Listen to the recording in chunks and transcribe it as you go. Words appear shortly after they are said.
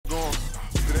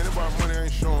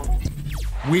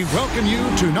We welcome you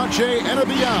to Noche and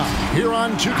Beyond here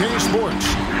on 2K Sports.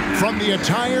 From the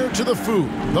attire to the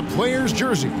food, the players'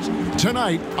 jerseys,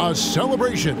 tonight a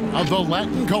celebration of the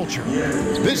Latin culture.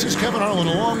 This is Kevin Harlan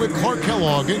along with Clark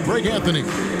Kellogg and Greg Anthony.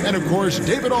 And of course,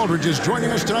 David Aldridge is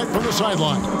joining us tonight from the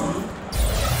sideline.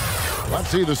 Let's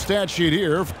see the stat sheet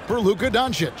here for Luka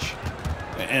Doncic.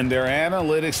 And their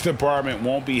analytics department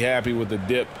won't be happy with the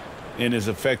dip in his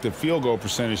effective field goal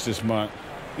percentage this month.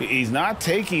 He's not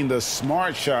taking the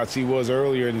smart shots he was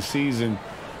earlier in the season,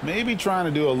 maybe trying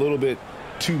to do a little bit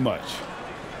too much.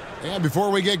 And before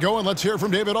we get going, let's hear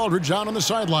from David Aldridge down on the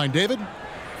sideline. David?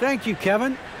 Thank you,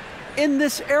 Kevin. In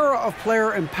this era of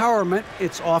player empowerment,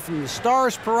 it's often the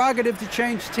star's prerogative to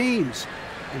change teams.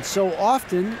 And so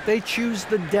often, they choose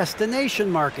the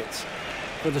destination markets.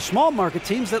 For the small market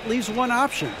teams, that leaves one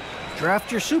option.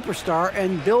 Draft your superstar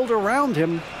and build around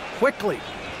him quickly.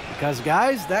 Because,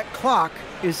 guys, that clock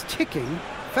is ticking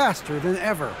faster than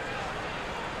ever.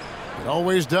 It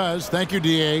always does. Thank you,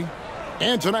 DA.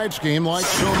 And tonight's game, like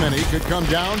so many, could come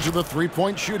down to the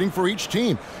three-point shooting for each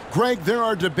team. Greg, there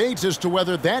are debates as to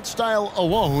whether that style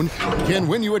alone can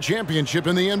win you a championship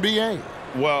in the NBA.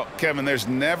 Well, Kevin, there's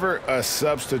never a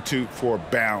substitute for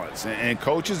balance. And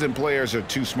coaches and players are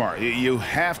too smart. You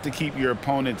have to keep your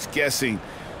opponents guessing.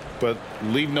 But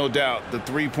leave no doubt, the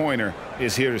three-pointer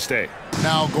is here to stay.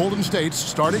 Now, Golden State's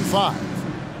starting five.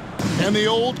 And the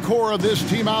old core of this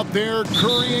team out there,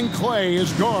 Curry and Clay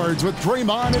as guards with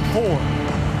Draymond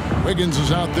at 4. Wiggins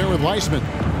is out there with Weissman.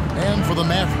 And for the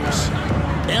Mavericks.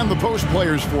 And the post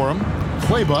players for him,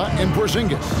 Kleba and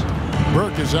Porzingis.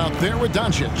 Burke is out there with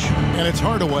Doncic. And it's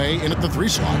Hardaway in at the 3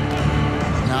 slot.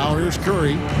 Now here's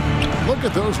Curry. Look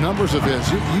at those numbers of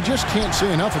his. You just can't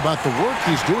say enough about the work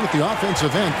he's doing at the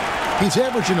offensive end. He's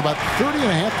averaging about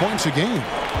 30.5 points a game.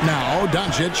 Now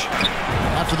Doncic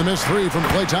after the missed 3 from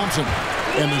Klay Thompson.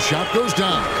 And the shot goes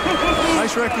down.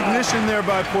 Nice recognition there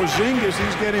by Porzingis.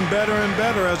 He's getting better and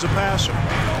better as a passer.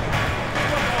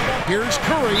 Here's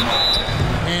Curry.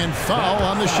 And foul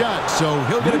on the shot, so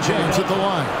he'll get a chance at the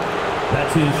line.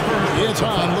 That's his first. It's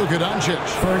on Luka Doncic.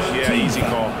 Yeah, easy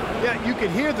call. Yeah, you can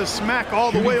hear the smack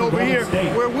all the way over here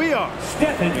where we are.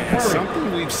 And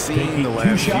something we've seen the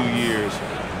last few years.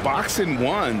 Boxing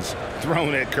ones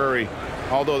thrown at Curry,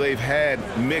 although they've had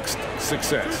mixed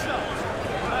success.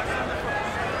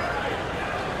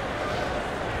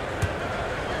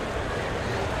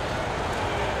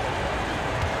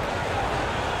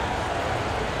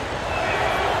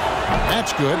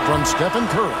 That's good from Stephen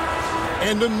Curry.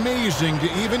 And amazing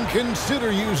to even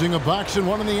consider using a box and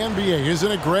one in the NBA,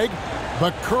 isn't it, Greg?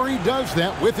 But Curry does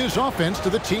that with his offense to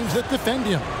the teams that defend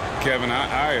him. Kevin,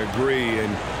 I agree.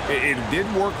 And it did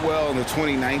work well in the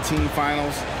 2019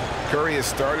 finals. Curry has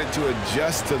started to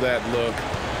adjust to that look.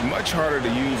 Much harder to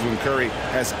use when Curry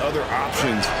has other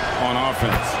options on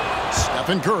offense.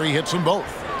 Stephen Curry hits them both.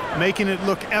 Making it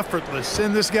look effortless.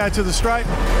 Send this guy to the stripe.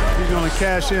 He's going to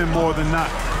cash in more than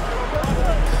not.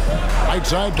 Right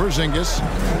side, Porzingis.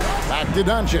 Back to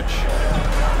Doncic.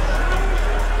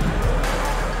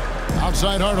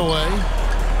 Outside, Hardaway.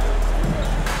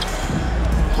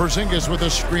 Porzingis with a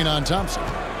screen on Thompson.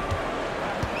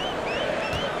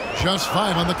 Just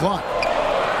 5 on the clock.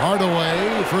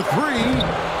 Hardaway for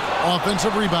 3.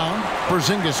 Offensive rebound.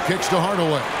 Porzingis kicks to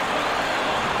Hardaway.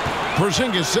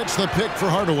 Porzingis sets the pick for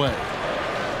Hardaway.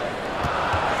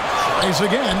 Tries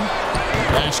again.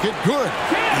 Basket good.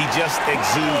 He just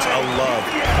exudes a love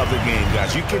of the game,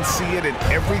 guys. You can see it in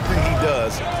everything he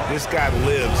does. This guy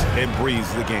lives and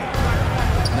breathes the game.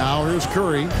 Now here's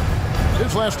Curry.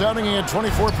 His last outing, he had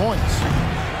 24 points.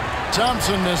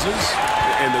 Thompson misses.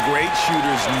 And the great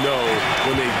shooters know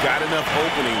when they've got enough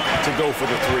opening to go for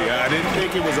the 3. I didn't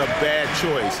think it was a bad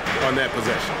choice on that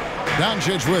possession.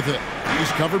 Doncic with it.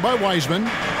 He's covered by Weissman.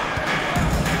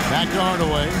 Back to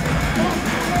Hardaway.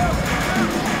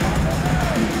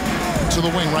 To the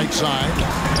wing right side.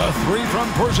 A 3 from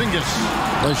Porzingis.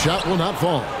 The shot will not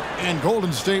fall. And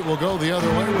Golden State will go the other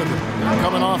way with it.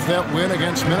 Coming off that win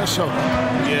against Minnesota.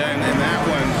 Yeah, and in that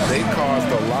one, they caused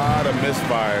a lot of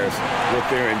misfires with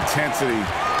their intensity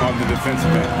on the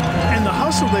defensive end. And the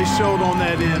hustle they showed on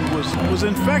that end was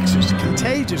infectious,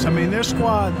 contagious. I mean, their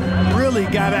squad really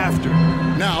got after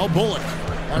it. Now Bullock.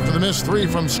 After the missed 3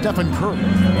 from Stephen Curry.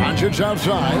 Doncic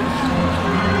outside.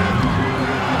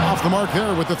 Off the mark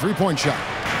there with the 3-point shot.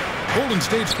 Golden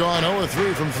State's gone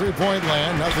 0-3 from 3-point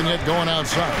land. Nothing yet going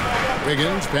outside.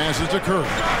 Wiggins passes to Curry.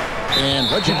 And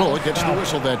Reggie Bullock gets the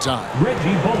whistle that time.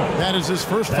 Reggie Bullock. That is his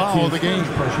first foul of the game.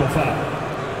 Personal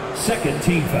foul. Second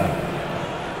team foul.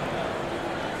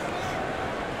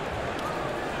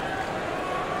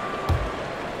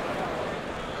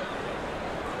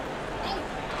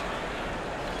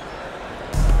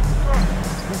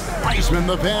 Wiseman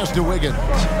the pass to Wiggins.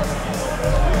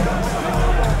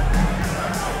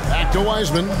 Back to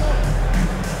Wiseman.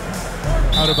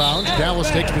 Out of bounds. Dallas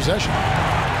takes possession.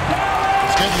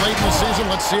 It's getting late in the season.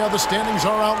 Let's see how the standings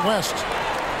are out west.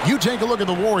 You take a look at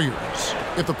the Warriors.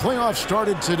 If the playoffs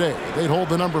started today, they'd hold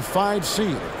the number 5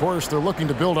 seed. Of course, they're looking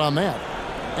to build on that.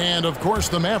 And, of course,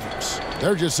 the Mavericks.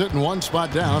 They're just sitting one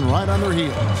spot down, right on their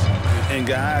heels. And,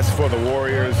 guys, for the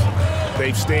Warriors,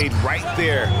 they've stayed right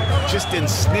there, just in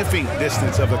sniffing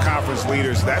distance of the conference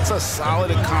leaders. That's a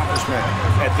solid accomplishment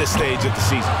at this stage of the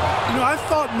season. You know, I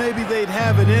thought maybe they'd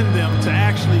have it in them to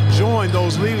actually join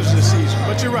those leaders this season.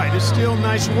 But you're right, it's still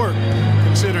nice work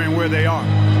considering where they are.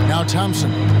 Now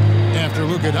Thompson, after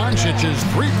Luka Doncic's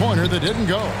three-pointer that didn't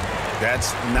go.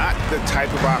 That's not the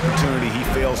type of opportunity he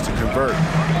fails to convert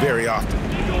very often.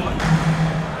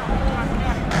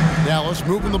 Dallas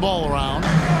moving the ball around.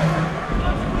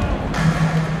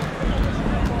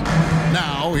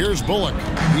 Now here's Bullock.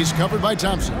 He's covered by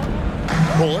Thompson.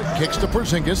 Bullock kicks to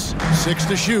Porzingis. 6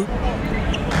 to shoot.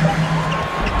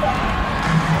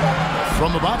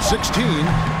 From about 16.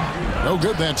 No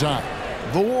good that time.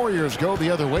 The Warriors go the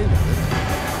other way with it.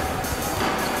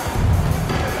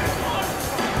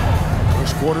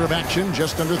 First quarter of action,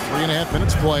 just under 3.5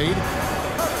 minutes played.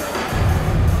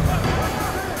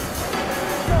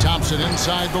 Thompson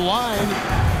inside the line.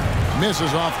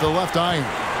 Misses off the left iron.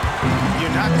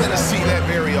 You're not going to see that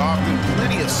very often.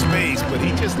 Plenty of space, but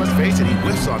he just, let's face it, he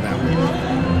whiffs on that one.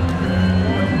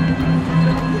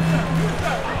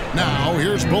 Now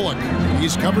here's Bullock.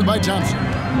 He's covered by Thompson.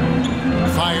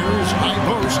 Fires, high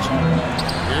post.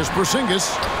 Here's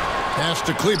Porzingis. Pass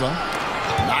to Kleba.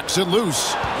 Knocks it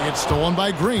loose. It's stolen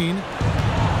by Green.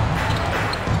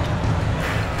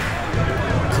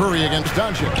 Curry against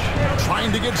Doncic.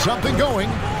 Trying to get something going.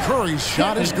 Curry's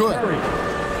shot is good.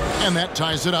 And that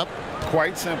ties it up.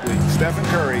 Quite simply, Stephen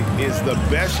Curry is the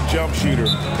best jump shooter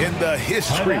in the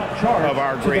history of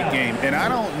our great game. And I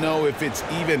don't know if it's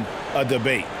even a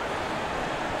debate.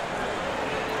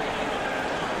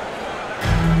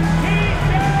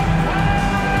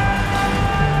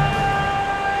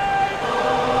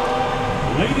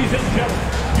 Ladies and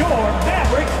gentlemen, your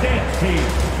Mavericks dance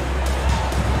team.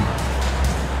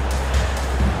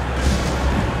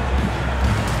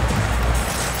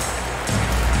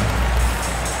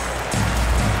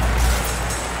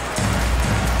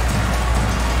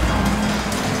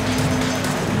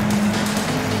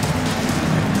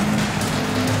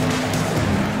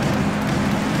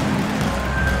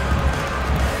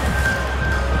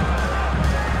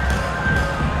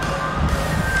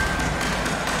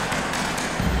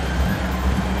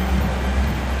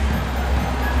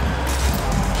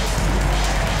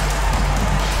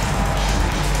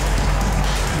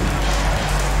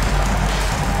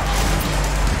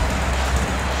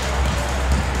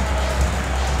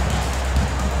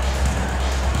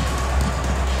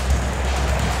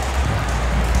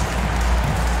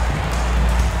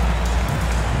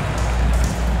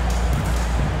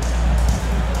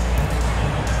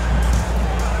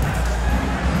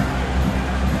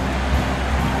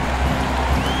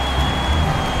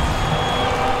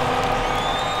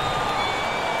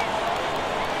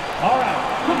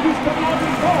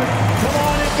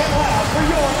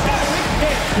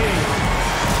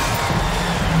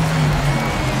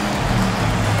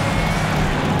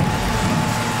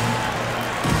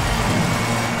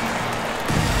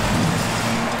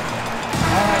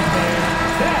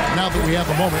 Now that we have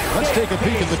a moment, let's take a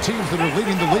peek at the teams that are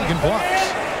leading the league in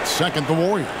blocks. Second, the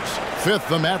Warriors. Fifth,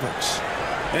 the Mavericks.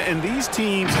 And these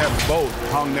teams have both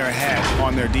hung their hat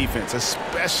on their defense,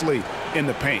 especially in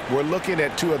the paint. We're looking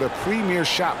at two of the premier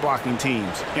shot blocking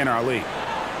teams in our league.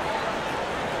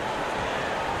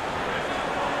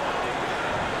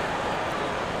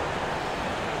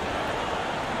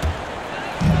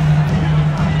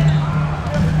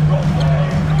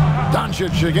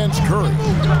 Doncic against Curry.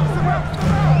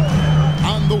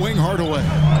 On the wing, Hardaway.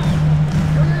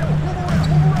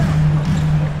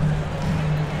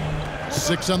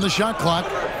 6 on the shot clock.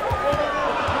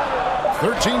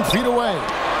 13 feet away.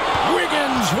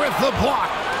 Wiggins with the block.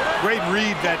 Great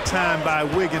read that time by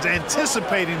Wiggins,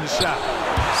 anticipating the shot.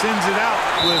 Sends it out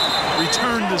with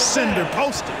return to sender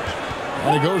postage.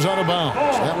 And it goes out of bounds.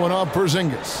 That one off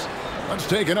Porzingis. Let's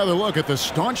take another look at the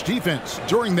staunch defense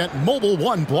during that mobile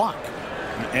one block.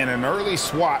 And an early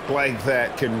swat like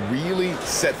that can really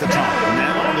set the tone.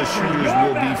 Now the shooters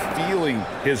will be feeling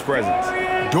his presence.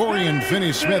 Dorian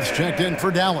Finney-Smith's checked in for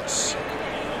Dallas.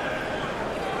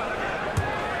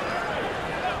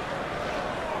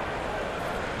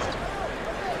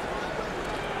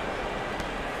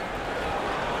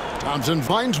 Thompson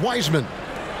finds Wiseman.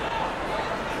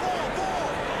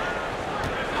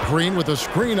 Green with a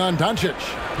screen on Doncic.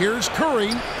 Here's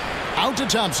Curry. Out to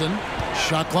Thompson.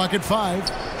 Shot clock at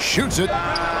 5. Shoots it.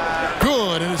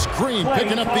 Good, and it's Green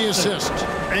picking up the assist.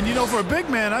 And, you know, for a big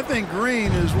man, I think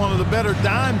Green is one of the better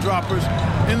dime droppers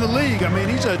in the league. I mean,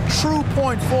 he's a true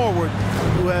point forward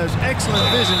who has excellent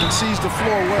vision and sees the floor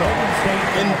well.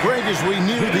 And, Greg, as we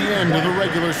near the end of the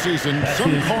regular season,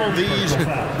 some call these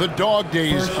the dog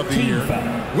days of the year.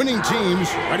 Winning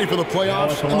teams ready for the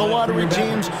playoffs, and the lottery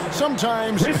teams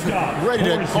sometimes ready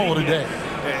to call it a day.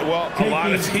 Well, a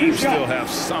lot of teams still have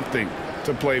something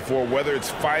to play for, whether it's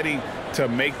fighting to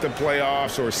make the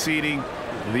playoffs or seeding.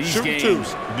 These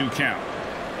games do count.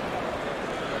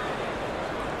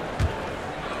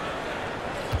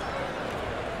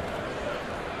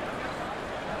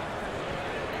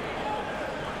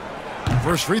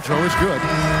 First free throw is good.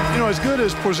 You know, as good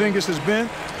as Porzingis has been,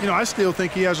 you know, I still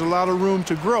think he has a lot of room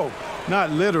to grow.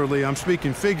 Not literally, I'm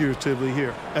speaking figuratively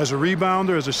here. As a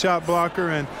rebounder, as a shot blocker,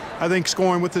 and I think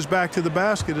scoring with his back to the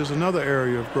basket is another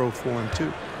area of growth for him,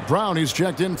 too. Brown, he's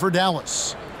checked in for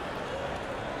Dallas.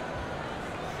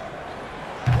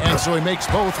 And so he makes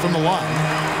both from the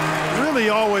line. Really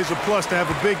always a plus to have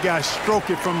a big guy stroke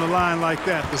it from the line like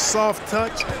that. The soft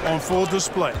touch on full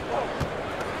display.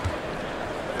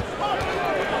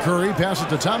 Curry passes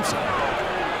to Thompson.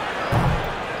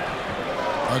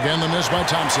 Again, the miss by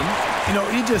Thompson. You know,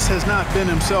 he just has not been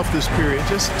himself this period.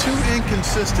 Just too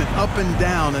inconsistent up and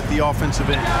down at the offensive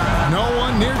end. No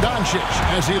one near Doncic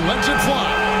as he lets it fly.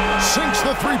 Sinks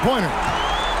the three-pointer.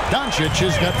 Doncic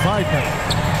has got 5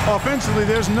 now. Offensively,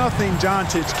 there's nothing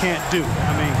Doncic can't do.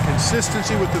 I mean,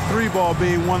 consistency with the three ball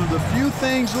being one of the few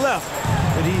things left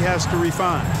that he has to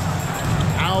refine.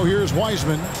 Now here's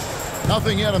Wiseman.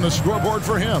 Nothing yet on the scoreboard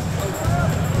for him.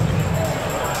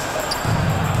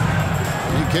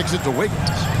 He kicks it to Wiggins.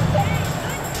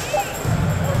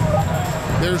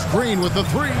 There's Green with the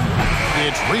 3.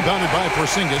 It's rebounded by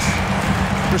Porzingis.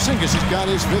 Porzingis has got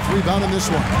his 5th rebound in this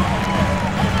one.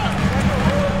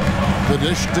 The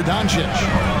dish to Doncic.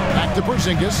 Back to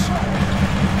Porzingis.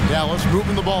 Dallas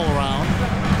moving the ball around.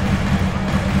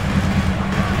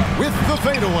 With the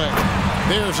fadeaway.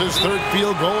 There's his 3rd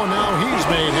field goal, and now he's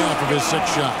made half of his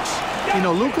 6 shots. You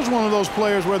know, Luka's one of those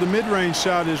players where the mid-range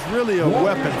shot is really a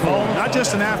weapon for him, not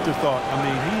just an afterthought. I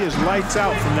mean, he is lights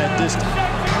out from that distance.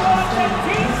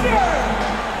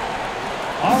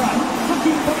 All right,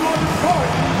 rookies from on the court,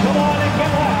 come on and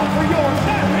get loud for your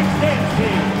Mavericks dance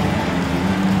team.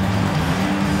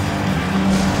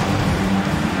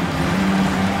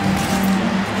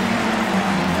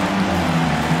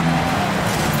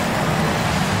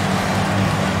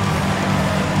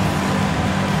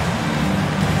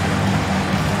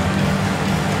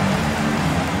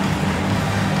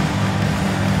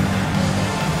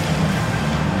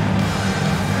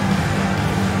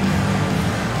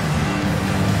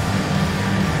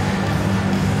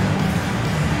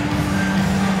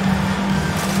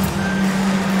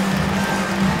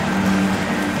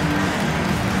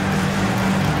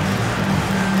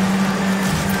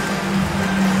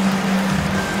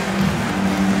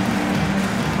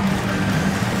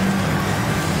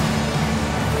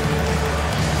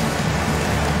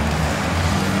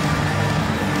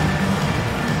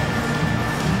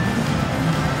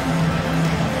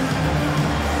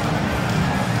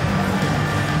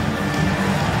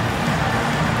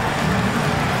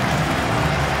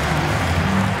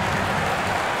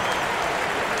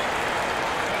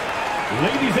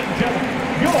 Ladies and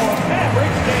gentlemen, your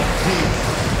Mavericks dance team.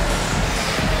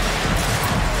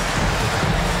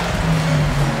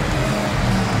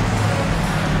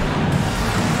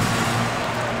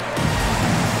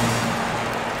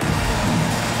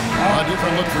 A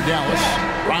different look for Dallas.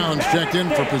 Brown's checked in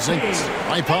for Porzingis.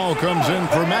 Mike Powell comes in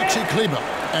for Maxi Kleber.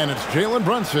 And it's Jalen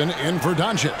Brunson in for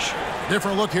Doncic.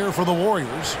 Different look here for the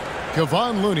Warriors.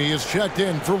 Kevon Looney is checked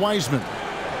in for Wiseman.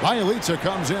 Bielitsa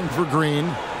comes in for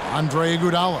Green. Andre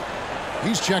Iguodala.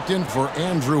 He's checked in for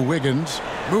Andrew Wiggins.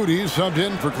 Moody subbed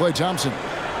in for Klay Thompson.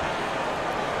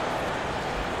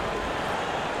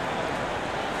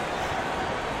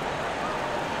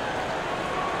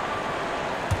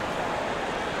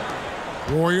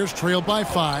 Warriors trailed by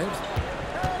 5.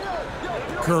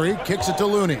 Curry kicks it to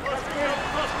Looney.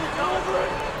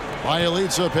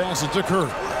 Bielitsa passes to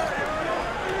Curry.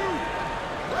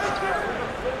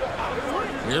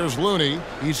 Here's Looney.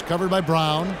 He's covered by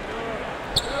Brown.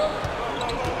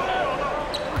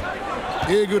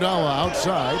 Iguodala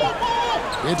outside.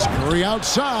 It's Curry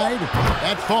outside.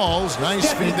 That falls.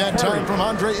 Nice feed that time from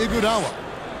Andre Iguodala.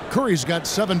 Curry's got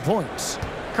 7 points.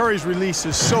 Curry's release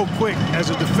is so quick. As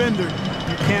a defender,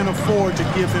 you can't afford to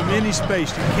give him any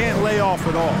space. You can't lay off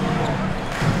at all.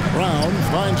 Brown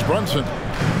finds Brunson.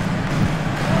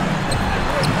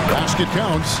 Basket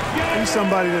counts. He's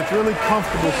somebody that's really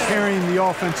comfortable carrying the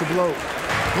offensive load.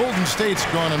 Golden State's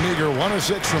gone a meager 1 of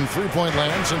 6 from three-point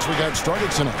land since we got started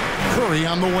tonight. Curry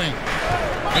on the wing.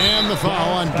 And the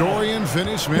foul on Dorian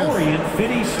Finney-Smith. Dorian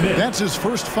Finney-Smith. That's his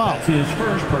first foul. That's his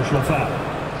first personal foul.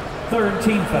 Third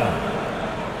team foul.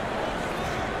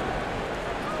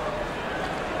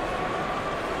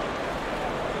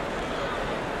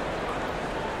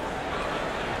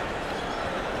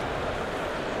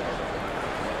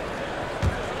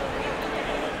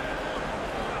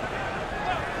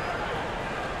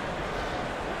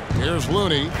 Here's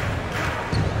Looney.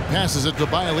 Passes it to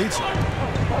Bielitsa.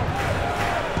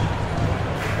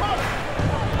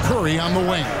 Curry on the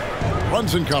wing.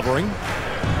 Brunson covering.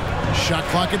 Shot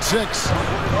clock at 6.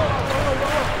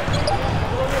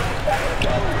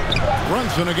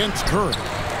 Brunson against Curry.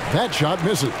 That shot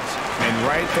misses. And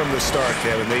right from the start,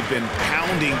 Kevin, they've been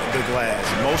pounding the glass.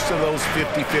 Most of those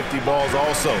 50-50 balls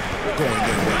also going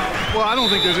their way. Well, I don't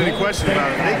think there's any question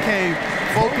about it. They came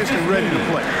focused and ready to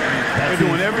play. They're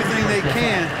doing everything they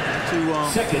can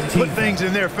to put things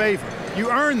in their favor. You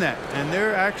earn that, and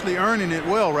they're actually earning it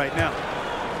well right now.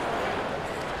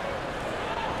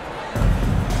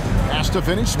 Pass to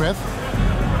Finney-Smith.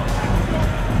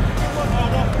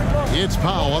 It's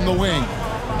Powell on the wing.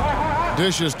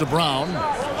 Dishes to Brown.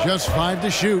 Just 5 to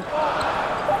shoot.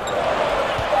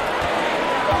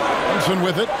 Brunson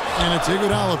with it, and it's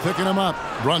Iguodala picking him up.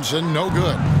 Brunson, no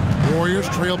good. Warriors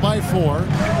trail by 4.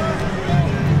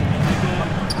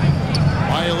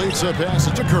 Bielitsa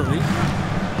passes to Curry.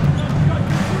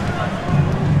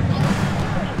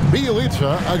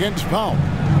 Bielitsa against Powell.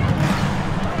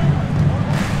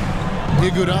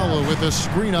 Iguodala with a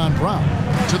screen on Brown.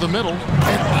 To the middle,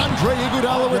 and Andre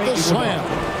Iguodala with the slam.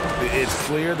 It's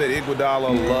clear that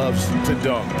Iguodala loves to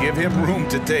dunk. Give him room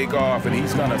to take off, and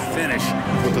he's going to finish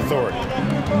with authority.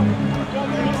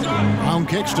 Brown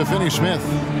kicks to Finney-Smith.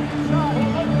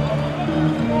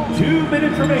 2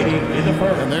 minutes remaining in the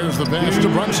first. And there's the pass to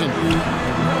Brunson.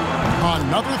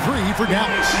 Another 3 for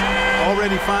Dallas.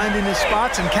 Already finding his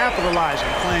spots and capitalizing,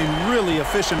 playing really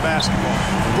efficient basketball.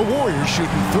 The Warriors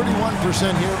shooting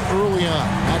 31% here early on,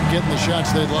 not getting the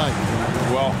shots they'd like.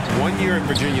 Well, 1 year at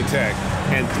Virginia Tech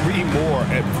and 3 more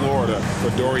at Florida for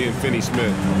Dorian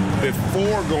Finney-Smith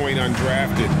before going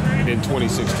undrafted in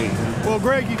 2016. Well,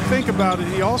 Greg, you think about it,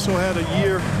 he also had a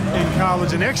year in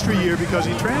college, an extra year because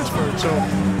he transferred. So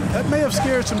that may have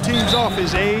scared some teams off,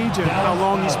 his age and how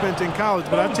long he spent in college.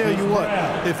 But I tell you what,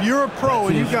 if you're a pro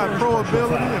and you've got pro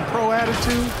ability and pro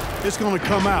attitude, it's going to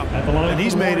come out. And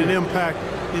he's made an impact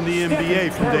in the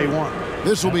NBA from day one.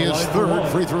 This will be his 3rd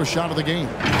free throw shot of the game.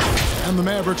 And the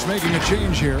Mavericks making a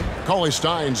change here. Cauley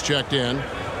Stein's checked in.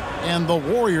 And the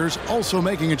Warriors also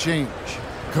making a change.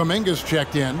 Kuminga's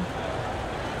checked in.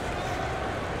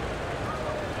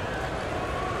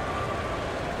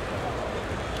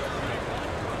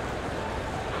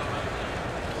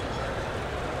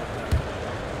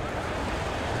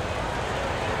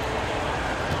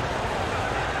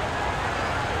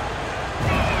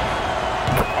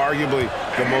 Arguably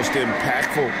the most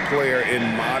impactful player in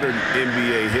modern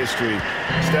NBA history,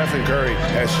 Stephen Curry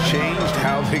has changed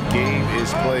how the game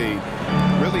is played,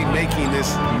 really making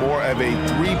this more of a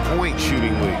three-point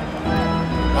shooting league.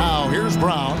 Now here's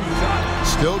Brown,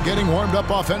 still getting warmed up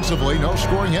offensively. No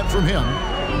scoring yet from him.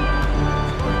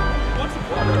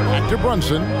 Back to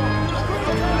Brunson.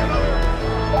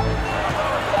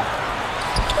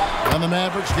 And the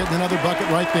Mavericks getting another bucket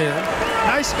right there.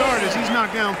 Nice start as he's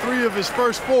knocked down 3 of his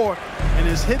first 4 and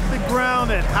has hit the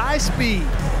ground at high speed.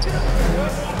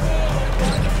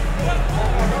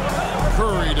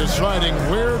 Curry deciding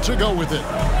where to go with it.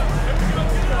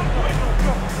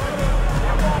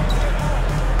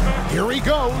 Here he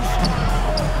goes.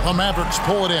 The Mavericks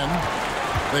pull it in.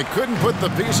 They couldn't put the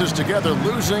pieces together,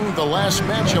 losing the last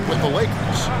matchup with the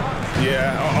Lakers.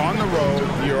 Yeah, on the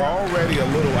road, you're already a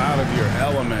little out of your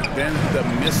element. Then the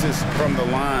misses from the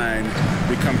line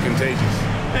become contagious.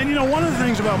 And, you know, one of the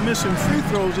things about missing free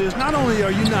throws is not only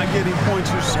are you not getting points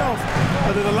yourself,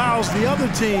 but it allows the other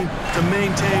team to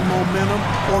maintain momentum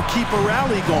or keep a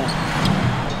rally going.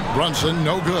 Brunson,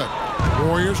 no good.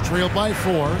 Warriors trail by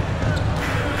 4.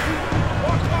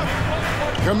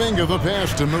 Kuminga the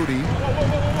pass to Moody.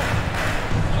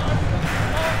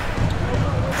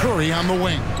 Curry on the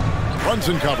wing.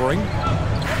 Brunson covering.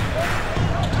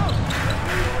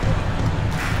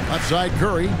 Outside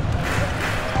Curry.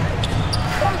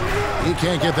 He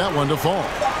can't get that one to fall.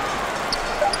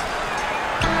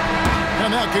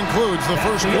 And that concludes the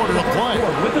first quarter of play.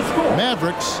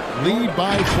 Mavericks lead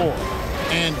by 4.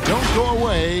 And don't go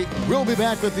away. We'll be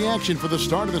back with the action for the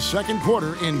start of the second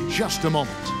quarter in just a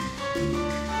moment.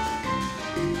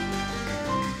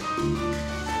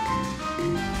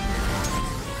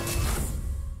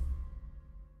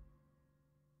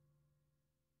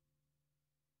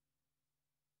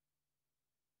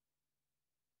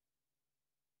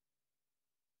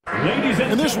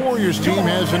 And this Warriors team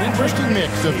has an interesting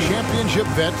mix of championship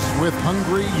vets with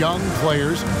hungry young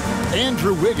players.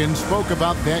 Andrew Wiggins spoke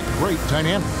about that great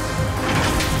dynamic.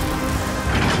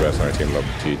 The best on our team love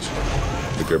to teach.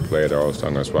 The good player, they're always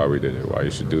telling us why we did it, why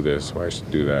you should do this, why you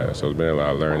should do that. So it's been a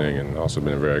lot of learning and also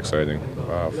been very exciting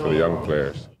for the young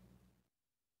players.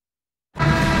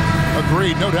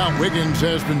 Agreed. No doubt Wiggins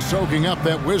has been soaking up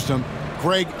that wisdom.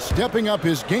 Craig stepping up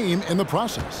his game in the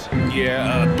process.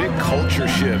 Yeah, a big culture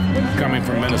shift coming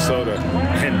from Minnesota,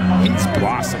 and he's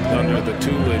blossomed under the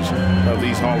tutelage of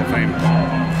these Hall of Famers.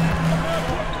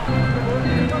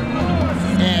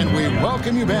 And we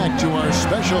welcome you back to our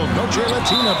special Noche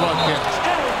Latina broadcast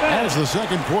as the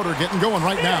second quarter getting going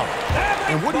right now.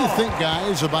 And what do you think,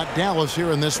 guys, about Dallas here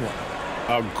in this one?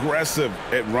 Aggressive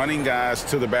at running guys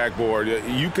to the backboard.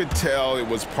 You could tell it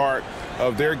was part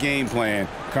of their game plan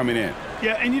coming in.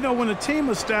 Yeah, and you know, when a team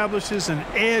establishes an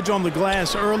edge on the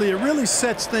glass early, it really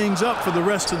sets things up for the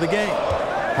rest of the game.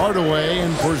 Hardaway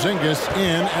and Porzingis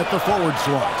in at the forward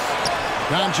slots.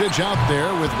 Doncic out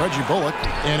there with Reggie Bullock,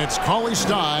 and it's Cauley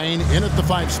Stein in at the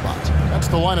 5 spot. That's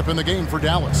the lineup in the game for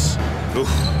Dallas. Oof,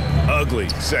 ugly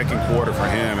second quarter for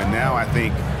him, and now I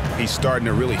think he's starting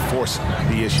to really force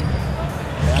the issue.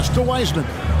 Pass to Wiseman.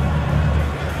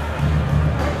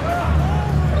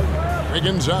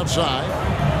 Wiggins outside.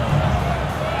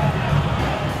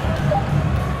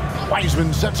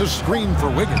 Wiseman sets a screen for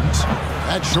Wiggins.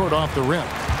 That's short off the rim.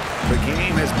 The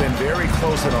game has been very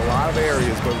close in a lot of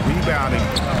areas, but rebounding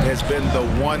has been the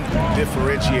one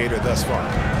differentiator thus far.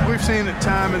 We've seen it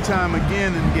time and time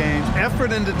again in games.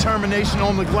 Effort and determination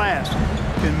on the glass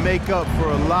can make up for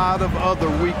a lot of other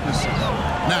weaknesses.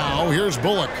 Now here's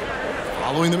Bullock.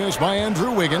 Following the miss by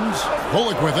Andrew Wiggins.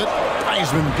 Bullock with it.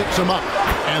 Wiseman picks him up.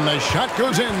 And the shot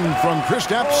goes in from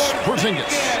Kristaps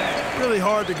Porzingis. Really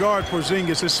hard to guard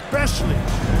Porzingis, especially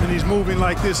when he's moving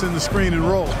like this in the screen and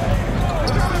roll.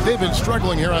 They've been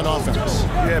struggling here on offense.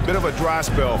 Yeah, a bit of a dry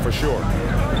spell for sure.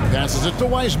 Passes it to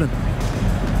Wiseman.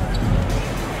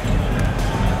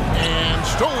 And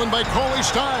stolen by Cauley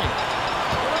Stein.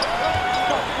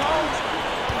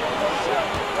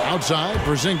 Outside,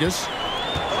 Porzingis.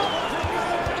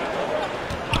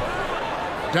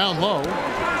 Down low.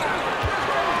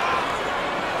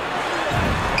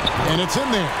 And it's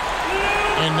in there.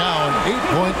 And now an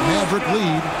 8-point Maverick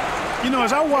lead. You know,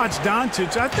 as I watch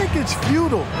Doncic, I think it's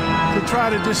futile to try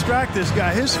to distract this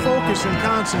guy. His focus and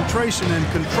concentration and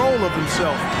control of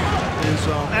himself is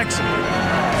excellent.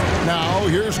 Now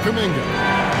here's Kuminga.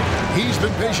 He's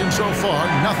been patient so far.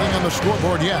 Nothing on the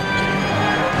scoreboard yet.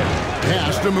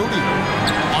 Pass to Moody.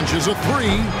 Launches a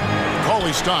 3.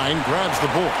 Cauley Stein grabs the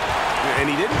board. And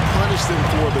he didn't punish them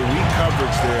for the weak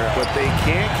coverage there, but they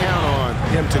can't count on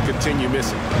him to continue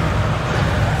missing.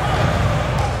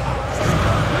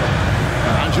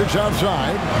 Doncic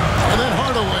outside, and then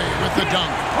Hardaway with the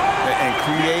dunk. And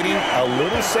creating a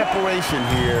little separation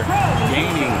here,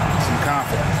 gaining some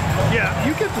confidence. Yeah,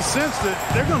 you get the sense that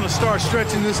they're going to start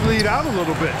stretching this lead out a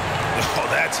little bit. Oh,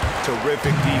 that's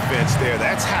terrific defense there.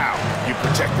 That's how you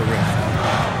protect the rim.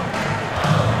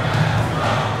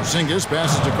 Porzingis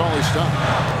passes to Cauley Stein.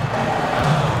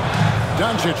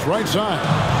 Doncic right side.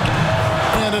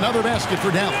 And another basket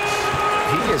for Dallas.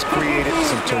 He has created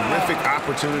some terrific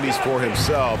opportunities for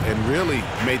himself and really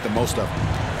made the most of them.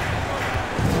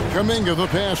 Kuminga the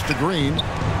pass to Green.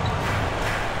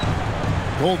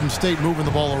 Golden State moving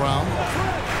the ball around.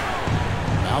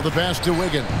 Now the pass to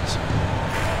Wiggins.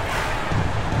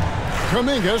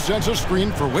 Kuminga sets a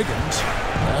screen for Wiggins.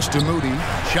 Pass to Moody.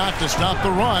 Shot to stop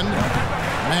the run.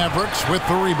 Mavericks with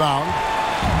the rebound.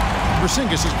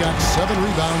 Porzingis has got 7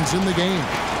 rebounds in the game.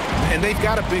 And they've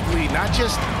got a big lead, not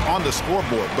just on the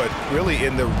scoreboard, but really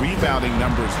in the rebounding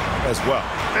numbers as well.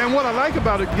 And what I like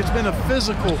about it, it's been a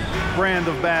physical brand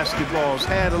of basketball. It's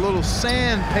had a little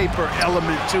sandpaper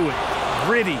element to it.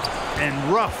 Gritty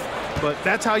and rough, but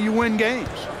that's how you win games.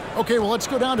 Okay, well, let's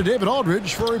go down to David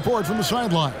Aldridge for a report from the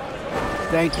sideline.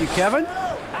 Thank you, Kevin.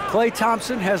 Klay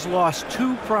Thompson has lost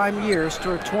 2 prime years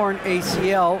to a torn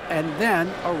ACL and then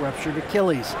a ruptured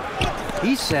Achilles.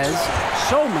 He says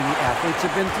so many athletes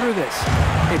have been through this.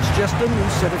 It's just a new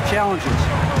set of challenges.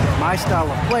 With my style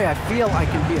of play, I feel I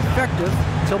can be effective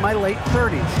till my late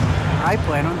 30s. I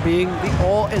plan on being the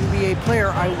all-NBA player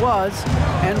I was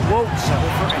and won't settle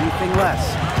for anything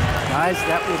less. Guys,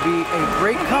 that will be a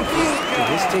great company to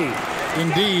his team.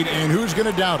 Indeed, and who's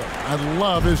going to doubt him? I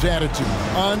love his attitude.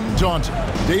 Undaunted.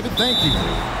 David, thank you.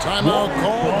 Timeout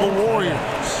called the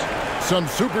Warriors. Some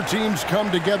super teams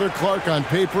come together, Clark, on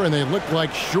paper, and they look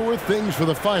like sure things for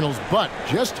the finals. But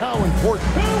just how important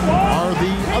are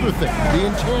the other things, the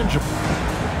intangibles?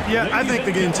 Yeah, I think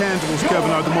the intangibles,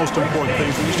 Kevin, are the most important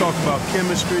things. When you talk about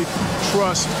chemistry,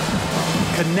 trust,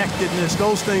 connectedness,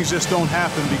 those things just don't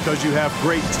happen because you have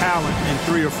great talent in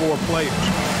 3 or 4 players.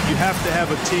 You have to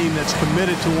have a team that's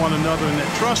committed to one another and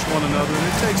that trusts one another, and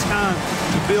it takes time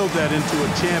to build that into a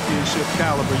championship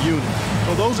caliber unit.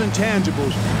 So those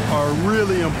intangibles are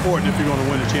really important if you're going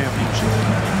to win a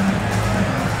championship.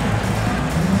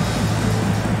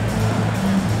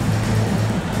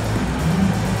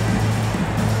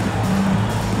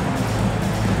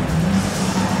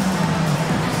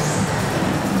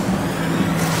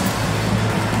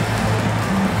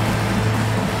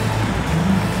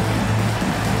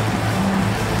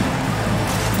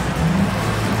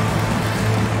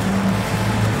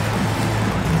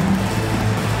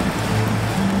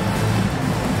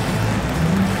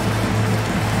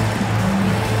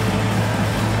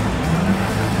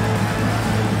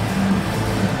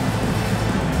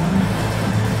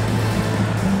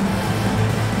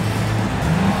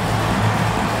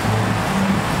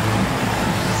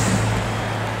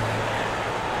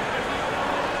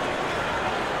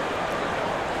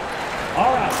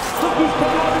 All right, cookies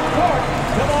come out in court.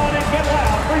 Come on and get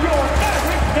loud for your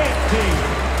Mavericks dance team.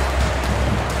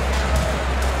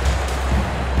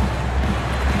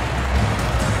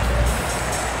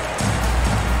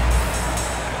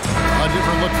 A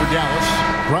different look for Dallas.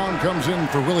 Brown comes in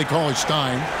for Willie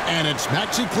Cauley-Stein, and it's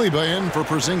Maxi Kleber in for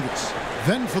Porzingis.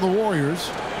 Then for the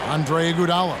Warriors, Andre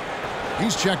Iguodala.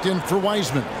 He's checked in for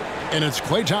Wiseman, and it's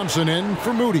Klay Thompson in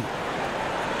for Moody.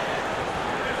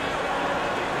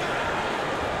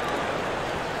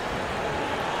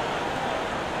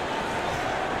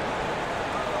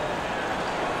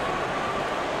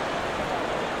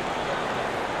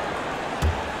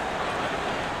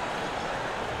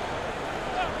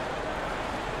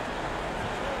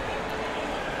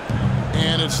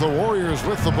 And it's the Warriors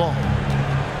with the ball.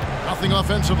 Nothing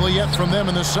offensively yet from them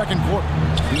in the second quarter.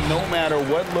 No matter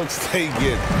what looks they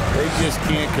get, they just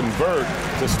can't convert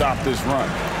to stop this run.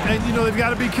 And, you know, they've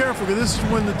got to be careful because this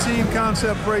is when the team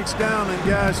concept breaks down and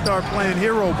guys start playing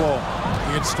hero ball.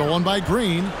 It's stolen by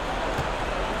Green.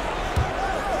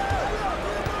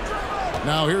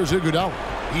 Now here's Iguodala.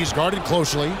 He's guarded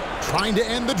closely, trying to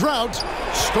end the drought.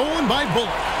 Stolen by Bullock.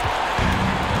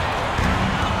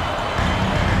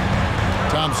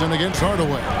 Thompson against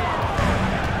Hardaway.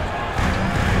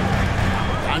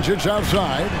 Doncic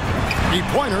outside.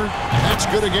 Three-pointer. That's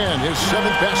good again. His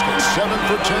 7th basket. 7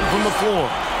 for 10 from the floor.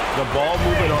 The ball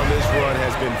movement on this run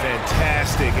has been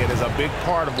fantastic and is a big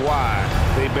part of why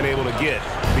they've been able to get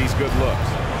these good looks.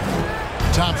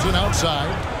 Thompson outside.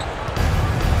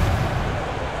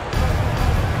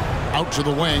 Out to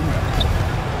the wing.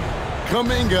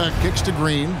 Kuminga kicks to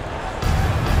Green.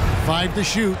 5 to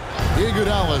shoot.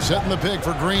 Iguodala setting the pick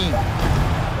for Green.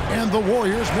 And the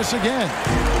Warriors miss again.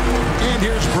 And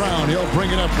here's Brown. He'll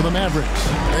bring it up for the Mavericks.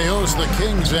 They host the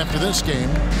Kings after this game,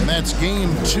 and that's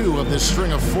game 2 of this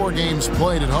string of 4 games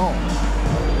played at home.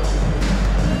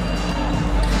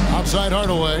 Outside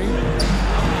Hardaway.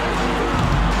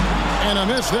 And a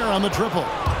miss there on the triple.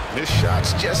 This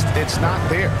shot's just, it's not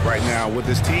there right now with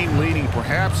this team leading.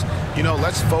 Perhaps, you know,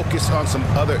 let's focus on some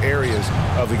other areas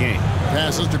of the game.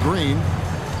 Passes to Green.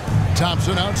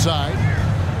 Thompson outside.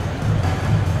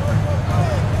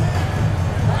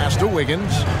 Pass to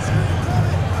Wiggins.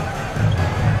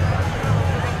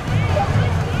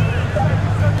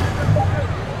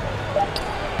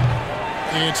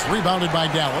 It's rebounded by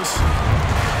Dallas.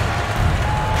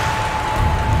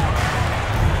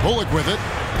 Bullock with it.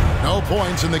 No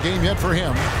points in the game yet for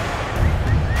him.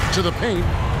 To the paint.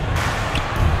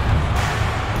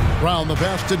 Brown the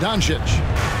pass to Doncic.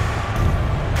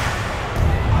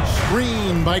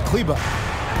 Screen by Kleber.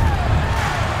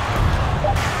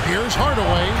 Here's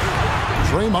Hardaway.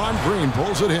 Draymond Green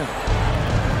pulls it in.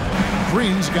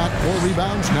 Green's got 4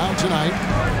 rebounds now tonight.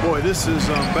 Boy, this is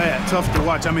bad. Tough to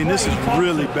watch. I mean, this is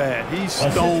really bad. He's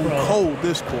stone cold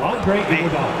this quarter.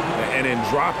 And in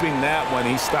dropping that one,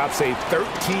 he stops a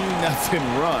 13-0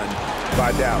 run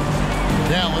by Dallas.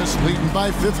 Dallas leading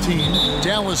by 15.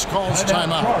 Dallas calls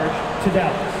timeout. Charge to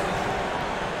Dallas.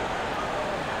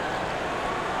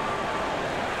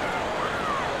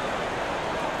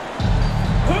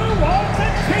 Who wants a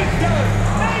t-shirt?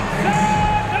 Make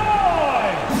some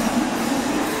noise!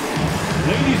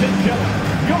 Ladies and gentlemen,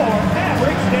 your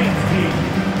Mavericks dance team.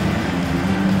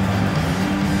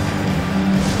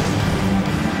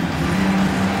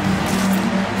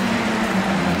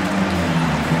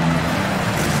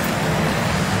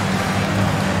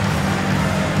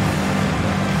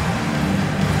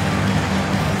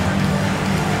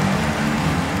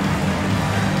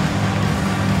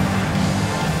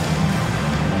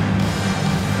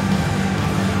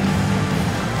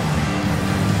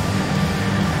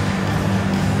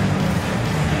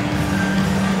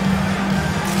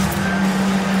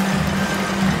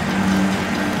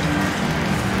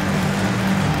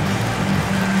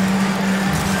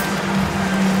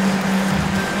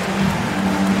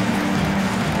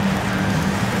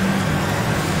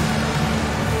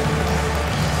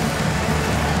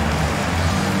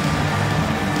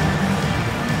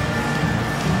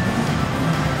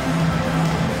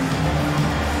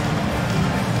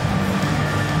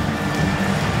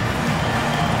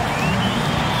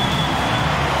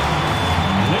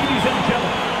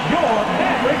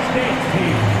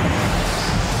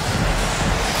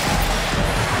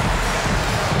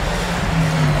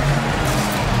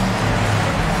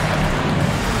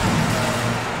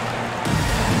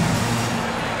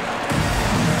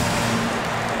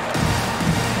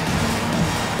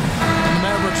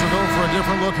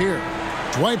 look here.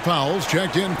 Dwight Powell's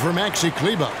checked in for Maxi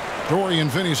Kleber. Dorian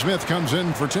Finney-Smith comes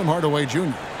in for Tim Hardaway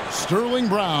Jr. Sterling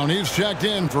Brown, he's checked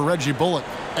in for Reggie Bullock.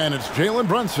 And it's Jalen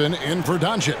Brunson in for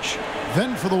Doncic.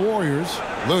 Then for the Warriors,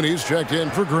 Looney's checked in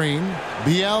for Green.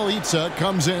 Bielitsa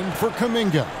comes in for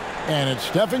Kuminga. And it's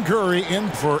Stephen Curry in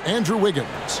for Andrew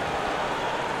Wiggins.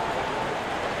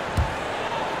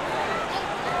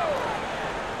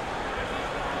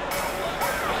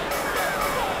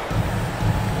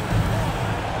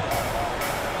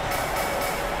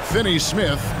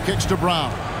 Finney-Smith kicks to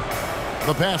Brown.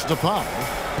 The pass to Powell.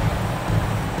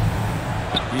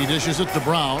 He dishes it to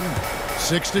Brown.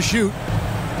 6 to shoot.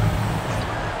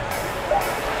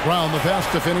 Brown the pass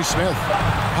to Finney-Smith.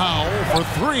 Powell for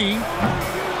 3.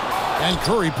 And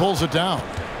Curry pulls it down.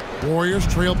 Warriors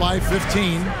trail by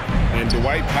 15. And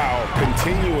Dwight Powell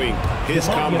continuing his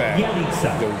comeback.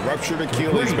 The ruptured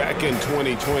Achilles back in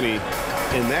 2020.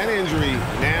 And that injury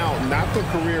now not the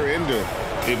career ender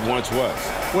it once was.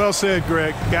 Well said,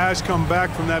 Greg. Guys come back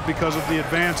from that because of the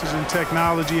advances in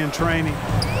technology and training.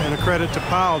 And a credit to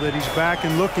Powell that he's back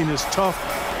and looking as tough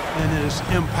and as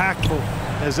impactful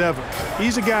as ever.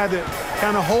 He's a guy that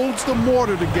kind of holds the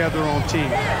mortar together on team.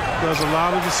 Does a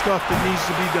lot of the stuff that needs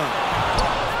to be done.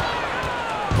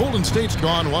 Golden State's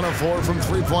gone 1 of 4 from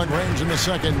three-point range in the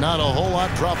second. Not a whole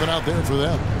lot dropping out there for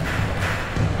them.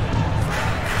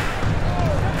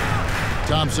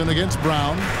 Thompson against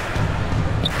Brown.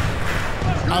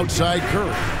 Outside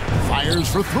Curry. Fires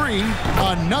for 3.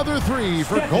 Another 3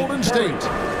 for Golden State.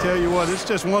 Tell you what, it's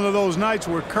just one of those nights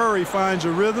where Curry finds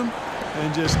a rhythm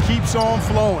and just keeps on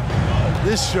flowing.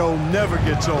 This show never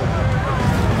gets old.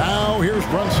 Now here's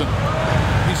Brunson.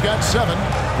 He's got 7.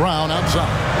 Brown outside.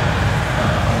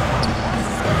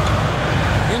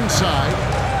 Inside.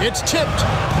 It's tipped.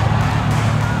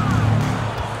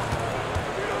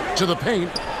 To the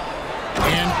paint.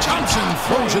 And Thompson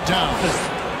throws it down.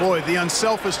 Boy, the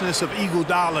unselfishness of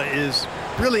Iguodala is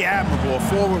really admirable. A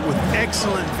forward with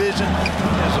excellent vision.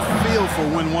 Has a feel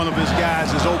for when one of his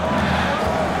guys is open.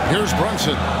 Here's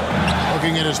Brunson.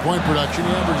 Looking at his point production,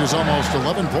 he averages almost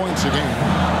 11 points a game.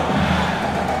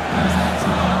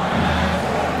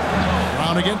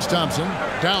 Brown against Thompson.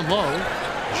 Down low.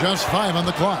 Just 5 on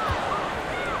the clock.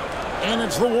 And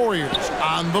it's the Warriors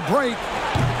on the break.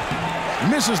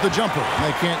 Misses the jumper.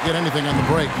 They can't get anything on the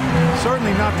break.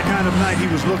 Certainly not the kind of night he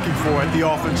was looking for at the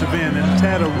offensive end, and it's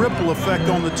had a ripple effect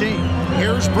on the team.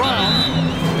 Here's Brown.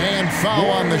 And foul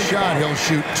on the shot. He'll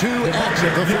shoot 2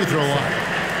 at the free throw line.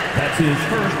 That's his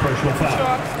first personal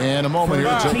foul. In a moment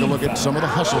here, take a look at some of the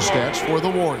hustle stats for the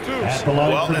Warriors.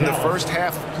 Well, in the first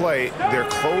half of play, they're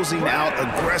closing out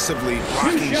aggressively,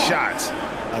 blocking shots.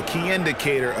 A key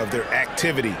indicator of their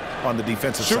activity on the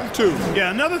defensive side.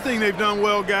 Yeah, another thing they've done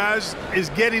well, guys, is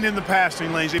getting in the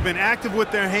passing lanes. They've been active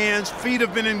with their hands. Feet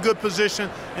have been in good position,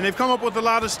 and they've come up with a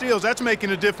lot of steals. That's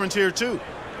making a difference here, too.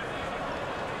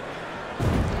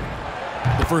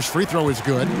 The first free throw is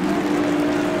good.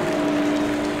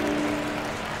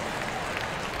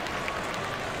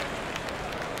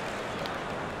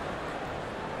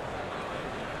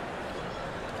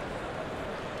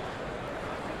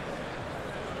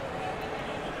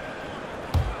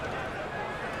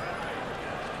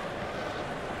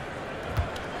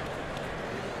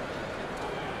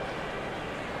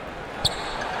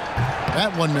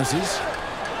 That one misses.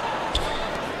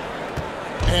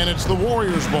 And it's the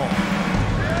Warriors' ball.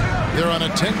 They're on a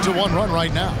 10-1 run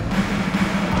right now.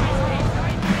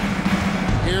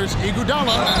 Here's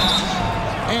Iguodala.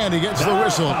 And he gets the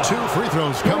whistle. 2 free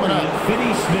throws coming up.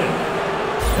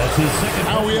 That's his second.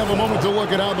 Now we have a moment to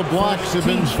look at how the blocks have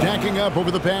been stacking up over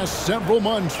the past several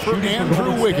months for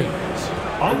Andrew Wiggins.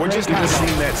 We're just not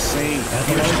seeing that same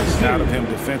fierceness out of him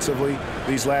defensively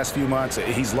these last few months.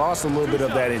 He's lost a little bit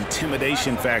of that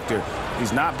intimidation factor.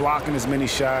 He's not blocking as many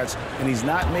shots, and he's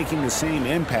not making the same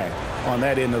impact on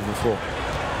that end of the floor.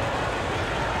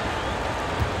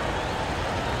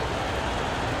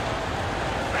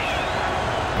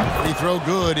 Free throw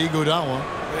good, Iguodala.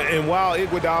 And while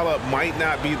Iguodala might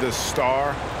not be the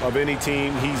star of any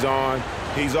team he's on,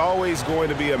 he's always going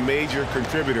to be a major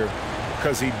contributor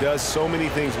because he does so many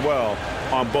things well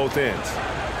on both ends.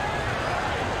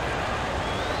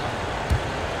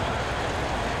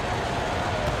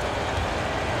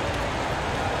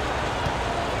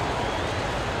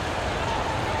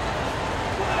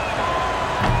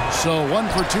 So 1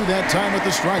 for 2 that time at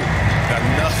the stripe.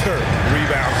 Another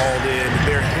rebound hauled in.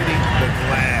 They're hitting the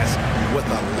glass with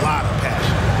a lot of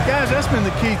passion. Guys, that's been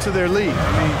the key to their lead.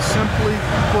 I mean, simply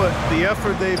put, the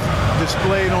effort they've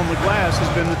displayed on the glass has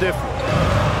been the difference.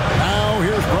 Now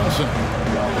here's Brunson.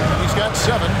 He's got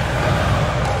 7.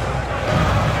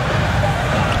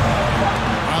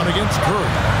 against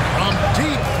Curry. From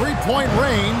deep three-point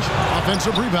range,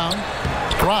 offensive rebound.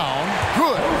 Brown,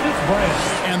 good.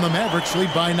 And the Mavericks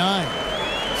lead by 9.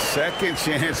 Second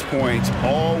chance points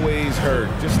always hurt.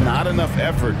 Just not enough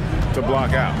effort to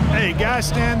block out. Hey, guys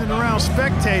standing around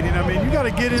spectating. I mean, you got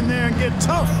to get in there and get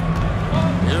tough.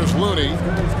 Here's Looney.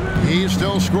 He's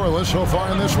still scoreless so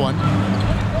far in this one.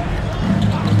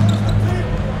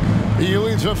 He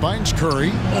leads up, finds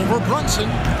Curry over Brunson.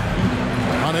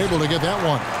 Unable to get that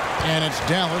one. And it's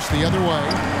Dallas the other way.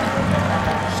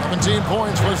 17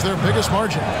 points was their biggest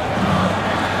margin.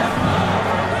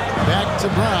 Back to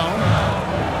Brown.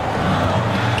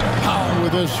 Powell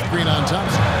with a screen on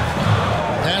Thompson.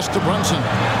 Pass to Brunson.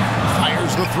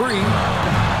 Fires the three.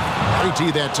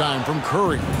 AT that time from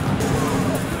Curry.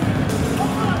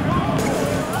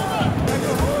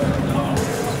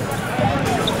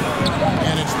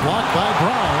 And it's blocked by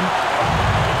Brown.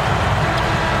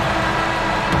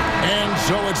 And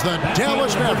so it's the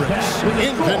Dallas Mavericks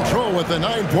in control with a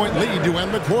 9-point lead to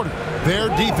end the quarter. Their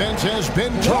defense has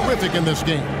been terrific in this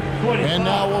game. And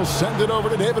now we'll send it over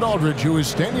to David Aldridge, who is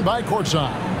standing by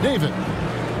courtside. David.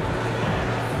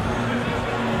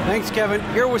 Thanks, Kevin.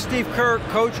 Here with Steve Kerr.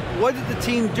 Coach, what did the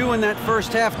team do in that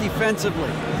first half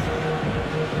defensively?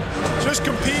 Just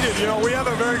competed. You know, we have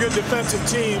a very good defensive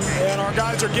team, and our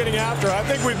guys are getting after. I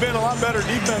think we've been a lot better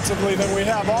defensively than we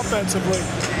have offensively,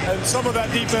 and some of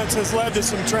that defense has led to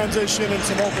some transition and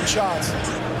some open shots.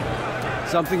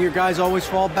 Something your guys always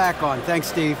fall back on. Thanks,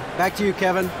 Steve. Back to you,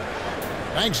 Kevin.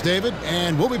 Thanks, David.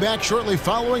 And we'll be back shortly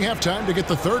following halftime to get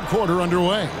the third quarter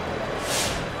underway.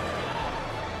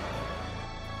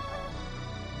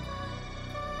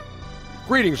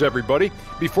 Greetings, everybody.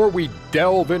 Before we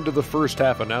delve into the first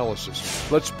half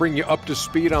analysis, let's bring you up to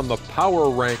speed on the power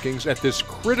rankings at this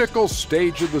critical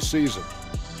stage of the season.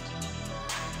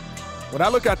 When I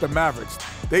look at the Mavericks,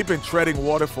 they've been treading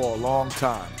water for a long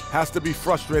time. Has to be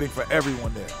frustrating for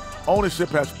everyone there. Ownership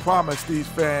has promised these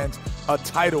fans a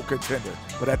title contender,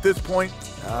 but at this point,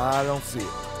 I don't see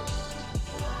it.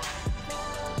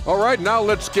 All right, now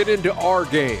let's get into our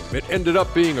game. It ended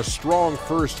up being a strong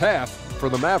first half for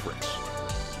the Mavericks.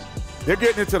 They're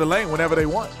getting into the lane whenever they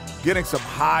want, getting some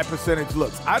high percentage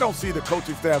looks. I don't see the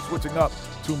coaching staff switching up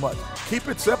too much. Keep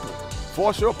it simple.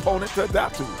 Force your opponent to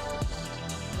adapt to you.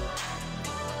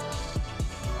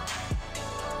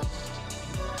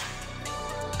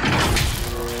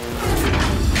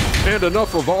 And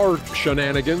enough of our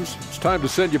shenanigans. It's time to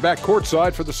send you back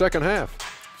courtside for the second half.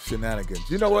 Shenanigans.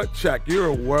 You know what, Shaq? You're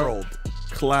a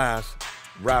world-class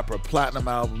rapper, platinum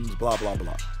albums, blah, blah,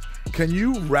 blah. Can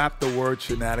you rap the word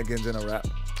shenanigans in a rap?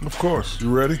 Of course. You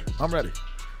ready? I'm ready.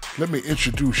 Let me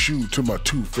introduce you to my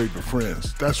two favorite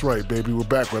friends. That's right, baby. We're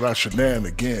back with our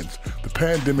shenanigans. The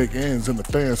pandemic ends and the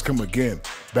fans come again.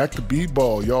 Back to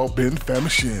b-ball. Y'all been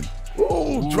famishing.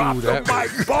 Ooh, drop the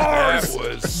mic. Bars.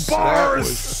 That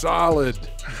was solid.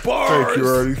 Bars. Thank you,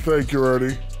 Ernie. Thank you,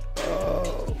 Ernie.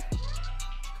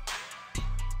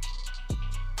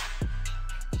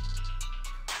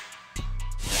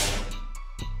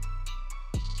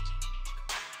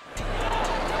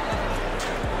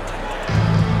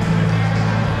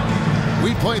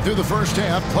 We played through the first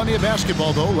half. Plenty of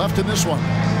basketball, though, left in this one.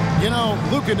 You know,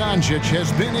 Luka Doncic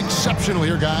has been exceptional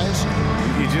here, guys.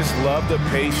 You just love the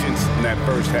patience in that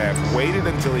first half. Waited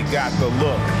until he got the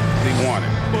look he wanted.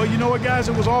 Well, you know what, guys?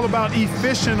 It was all about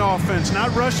efficient offense,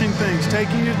 not rushing things,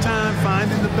 taking your time,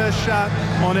 finding the best shot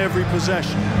on every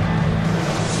possession.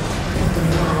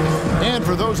 And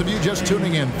for those of you just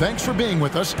tuning in, thanks for being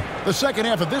with us. The second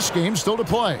half of this game still to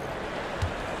play.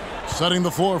 Setting the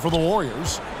floor for the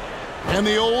Warriors. And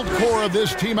the old core of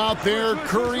this team out there,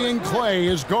 Curry and Clay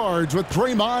as guards with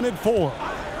Draymond at 4.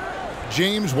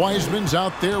 James Wiseman's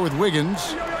out there with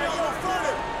Wiggins.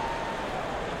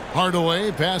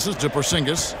 Hardaway passes to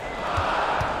Porzingis.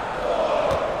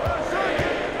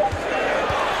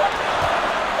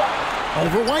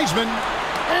 Over Wiseman.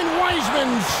 And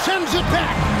Wiseman sends it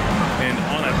back. And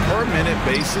on a per-minute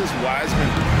basis, Wiseman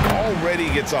already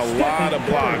gets a lot of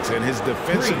blocks, and his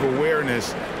defensive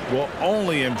awareness will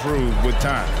only improve with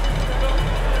time.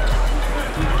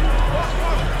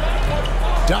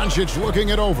 Doncic looking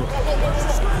it over.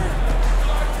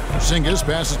 Porzingis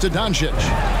passes to Doncic.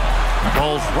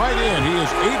 Ball's right in. He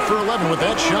is 8 for 11 with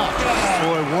that shot.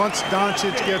 Boy, once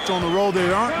Doncic gets on the roll,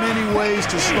 there aren't many ways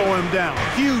to slow him down.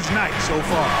 Huge night so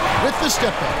far. With the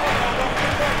step back.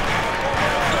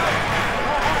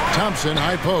 Thompson,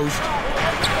 high post.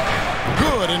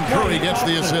 Good, and Curry gets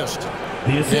the assist.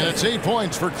 And it's 8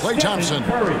 points for Klay Thompson.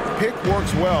 Pick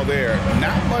works well there.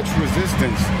 Not much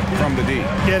resistance from the D.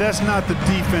 Yeah, that's not the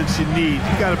defense you need.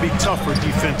 You got to be tougher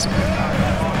defensively.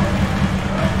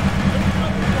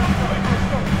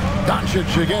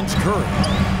 Doncic against Curry.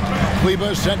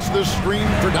 Kleber sets the screen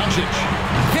for Doncic.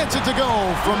 Gets it to go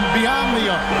from beyond the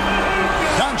arc.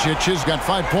 Doncic has got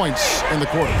 5 points in the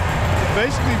quarter.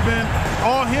 Basically been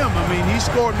all him. I mean, he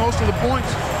scored most of the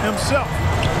points himself.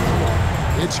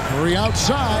 It's Curry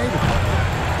outside.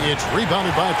 It's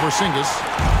rebounded by Porzingis.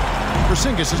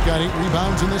 Porzingis has got 8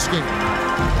 rebounds in this game.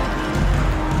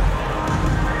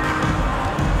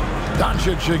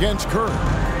 Doncic against Curry.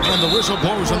 And the whistle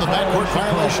blows on the backcourt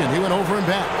violation. He went over and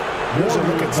back. Here's a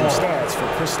look at some stats for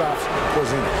Kristaps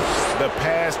Porzingis. The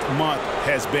past month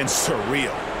has been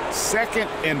surreal. Second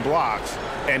in blocks,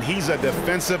 and he's a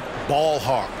defensive ball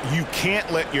hawk. You can't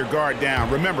let your guard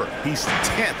down. Remember, he's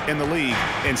 10th in the league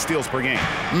in steals per game.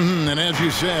 And as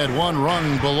you said, 1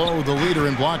 rung below the leader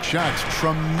in block shots.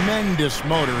 Tremendous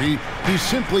motor. He's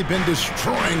simply been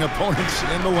destroying opponents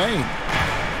in the lane.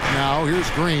 Now here's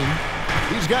Green.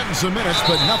 He's gotten some minutes,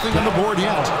 but nothing on the board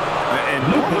yet. And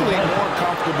normally more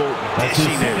comfortable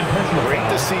dishing it. Great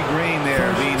to see Green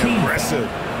there being aggressive,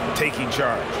 taking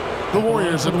charge. The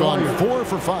Warriors have gone 4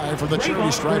 for 5 from the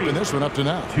charity stripe in this one up to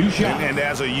now. And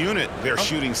as a unit, they're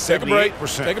shooting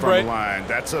 78% from the line.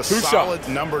 That's a solid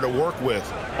number to work with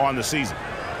on the season.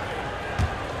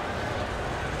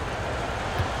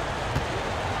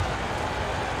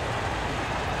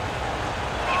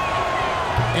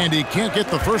 And he can't get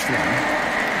the first one.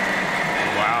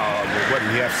 Wow, what,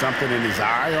 did he have something in his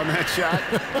eye on that shot?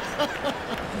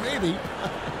 Maybe.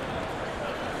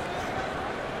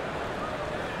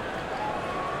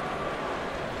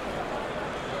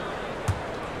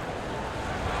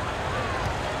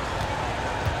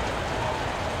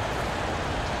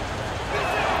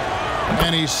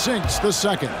 And he sinks the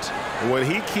second. When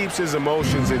he keeps his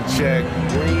emotions in check,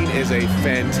 Green is a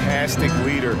fantastic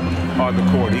leader on the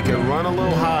court. He can run a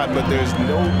little hot, but there's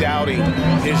no doubting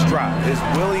his drive, his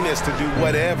willingness to do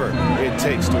whatever it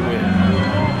takes to win.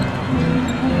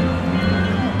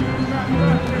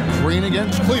 Green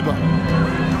against Kleber.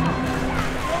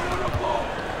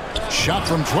 Shot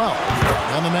from 12.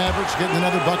 And the Mavericks getting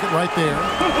another bucket right there.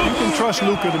 You can trust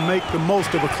Luka to make the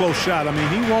most of a close shot. I mean,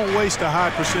 he won't waste a high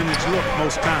percentage look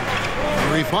most times.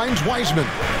 He finds Wiseman.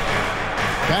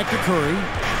 Back to Curry.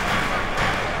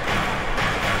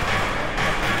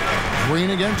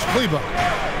 Green against Kleber.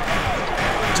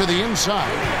 To the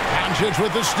inside. Doncic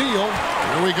with the steal.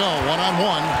 Here we go,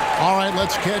 one-on-one. All right,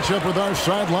 let's catch up with our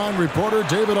sideline reporter,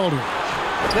 David Aldridge.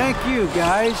 Thank you,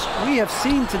 guys. We have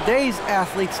seen today's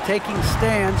athletes taking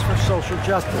stands for social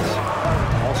justice.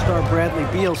 All-star Bradley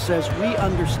Beal says, we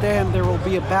understand there will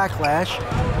be a backlash,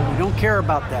 but we don't care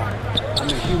about that. I'm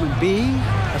a human being,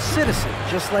 a citizen,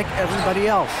 just like everybody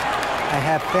else. I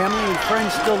have family and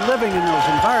friends still living in those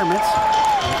environments,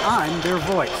 and I'm their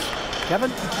voice.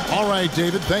 Kevin? All right,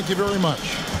 David, thank you very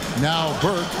much. Now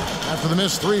Burke, after the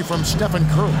missed 3 from Stephen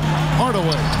Curry.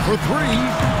 Hardaway for 3.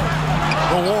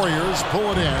 The Warriors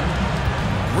pull it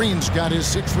in. Green's got his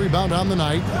 6th rebound on the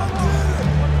night.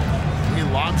 He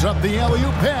lobs up the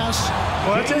alley-oop pass.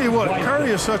 Well, I tell you what,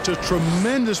 Curry is such a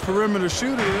tremendous perimeter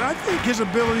shooter, and I think his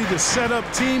ability to set up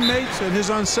teammates and his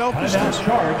unselfishness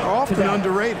are often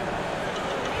underrated.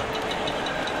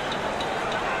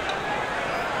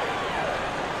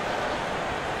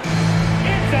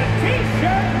 It's a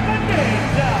T-shirt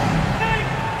bonanza. Make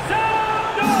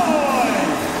some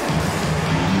noise.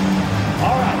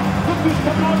 All right, look who's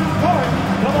coming on the court.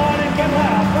 Come on and get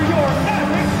loud for your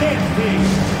Mavericks dance team.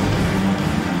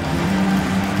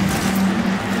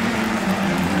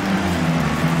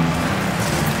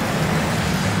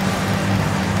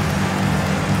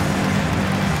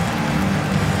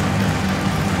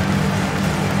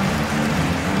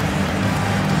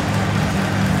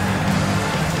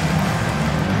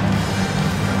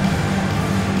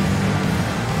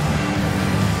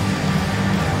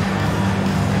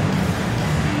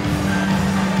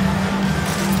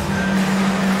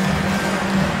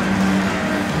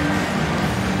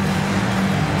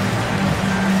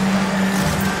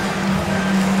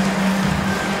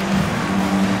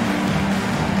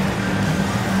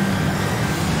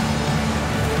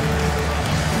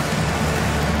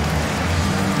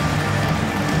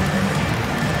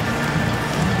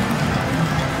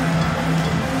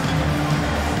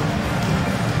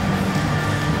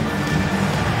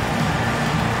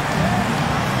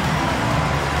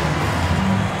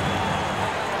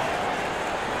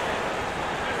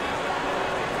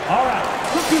 All right,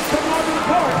 rookies come on to the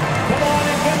court. Come on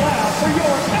and get loud for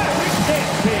your Mavericks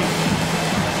dance team.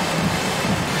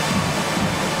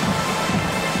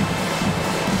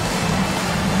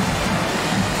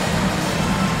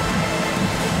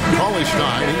 Cauley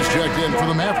Stein, he's checked in for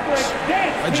the Mavericks.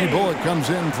 Reggie Bullock comes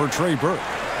in for Trey Burke.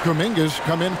 Kuminga's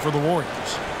come in for the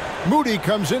Warriors. Moody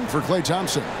comes in for Klay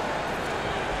Thompson.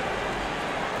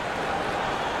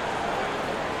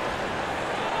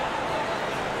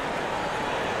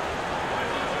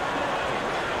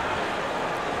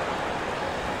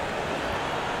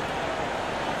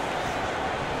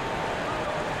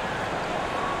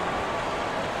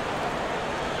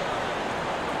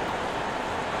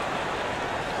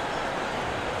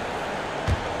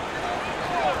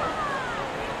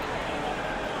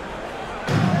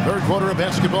 Third quarter of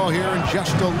basketball here, and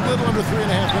just a little under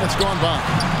 3.5 minutes gone by.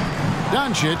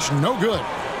 Doncic, no good.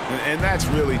 And that's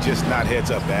really just not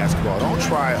heads-up basketball. Don't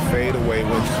try a fadeaway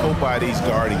when nobody's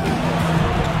guarding you.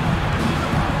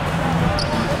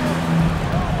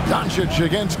 Doncic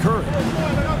against Curry.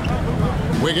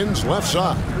 Wiggins left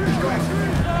side.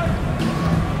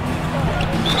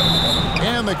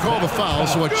 And they call the foul,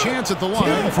 so a chance at the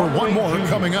line for one more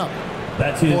coming up.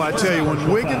 Boy, I tell you,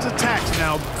 when Wiggins attacks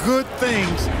now, good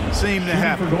things seem to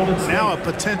happen. Now a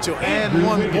potential and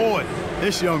one. Boy,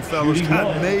 this young fella's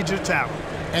got major talent.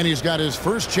 And he's got his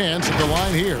first chance at the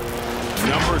line here.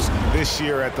 Numbers this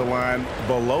year at the line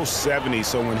below 70,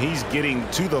 so when he's getting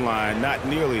to the line, not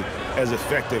nearly as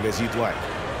effective as you'd like.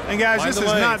 And guys, this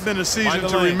has not been a season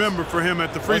to remember for him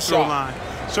at the free throw line,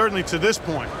 certainly to this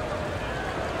point.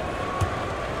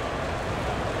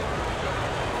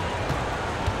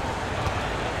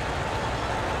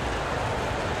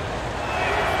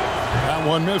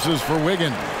 One misses for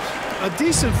Wiggins. A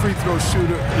decent free throw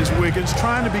shooter is Wiggins,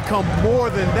 trying to become more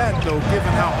than that, though,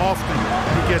 given how often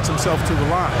he gets himself to the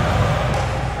line.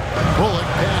 Bullock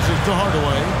passes to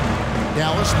Hardaway.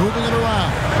 Dallas moving it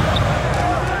around.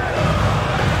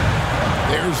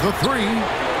 There's the three.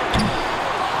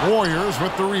 Warriors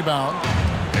with the rebound.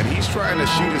 And he's trying to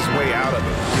shoot his way out of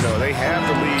it. You know, they have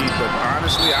the lead, but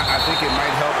honestly, I think it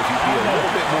might help if you be a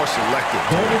little bit more selective.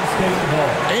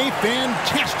 A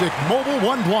fantastic mobile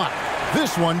one block.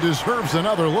 This one deserves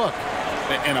another look.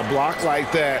 And a block like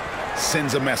that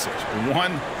sends a message.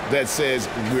 One that says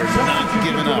we're not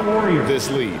giving up this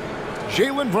lead.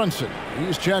 Jalen Brunson,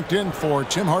 he's checked in for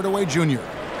Tim Hardaway Jr.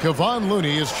 Kevon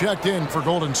Looney is checked in for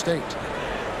Golden State.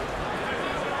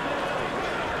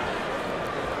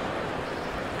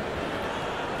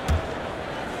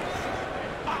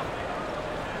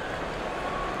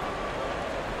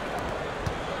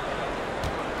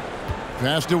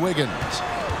 Pass to Wiggins.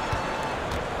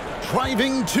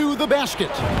 Driving to the basket.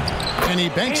 And he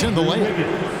banks in the lane.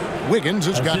 Wiggins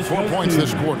has got 4 points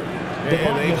this quarter.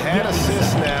 And they've had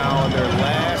assists now in their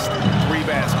last 3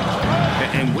 baskets.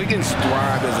 And Wiggins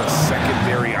thrived as a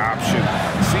secondary option.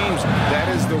 Seems that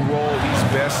is the role he's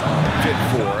best fit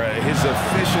for. His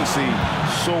efficiency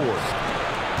soars.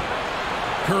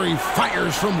 Curry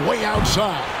fires from way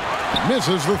outside.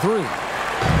 Misses the 3.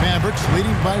 Mavericks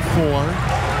leading by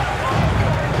 4.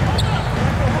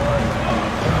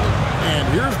 And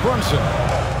here's Brunson.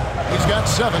 He's got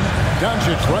 7.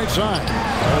 Doncic right side.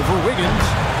 Over Wiggins.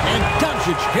 And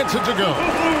Doncic gets it to go.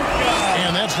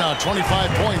 And that's now 25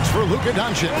 points for Luka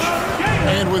Doncic.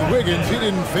 And with Wiggins, he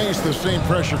didn't face the same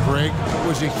pressure, Craig. It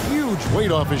was a huge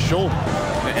weight off his shoulder.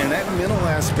 And that mental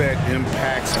aspect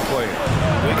impacts play.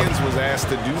 Wiggins was asked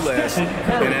to do less,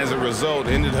 and as a result,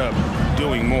 ended up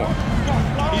doing more.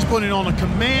 He's putting on a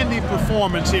commanding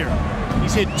performance here.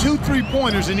 He's hit 2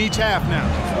 3-pointers in each half now.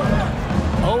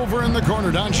 Over in the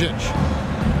corner, Doncic.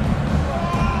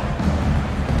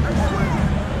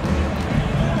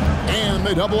 And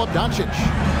they double up Doncic.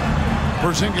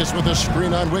 Porzingis with a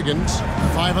screen on Wiggins.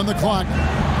 5 on the clock.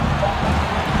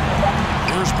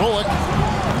 Here's Bullock.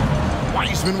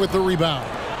 Wiseman with the rebound.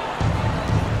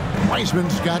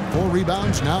 Wiseman's got 4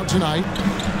 rebounds now tonight.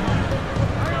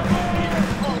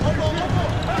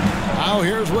 Now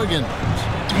here's Wiggins.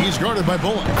 He's guarded by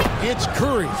Bullock. It's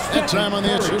Curry. That time on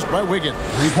the assist by Wiggins.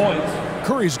 3 points.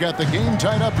 Curry's got the game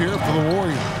tied up here for the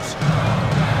Warriors.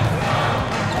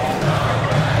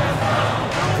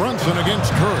 Brunson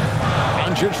against Curry.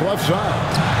 Doncic left side.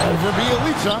 Over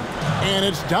Bielitsa. And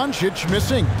it's Doncic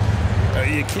missing.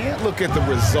 You can't look at the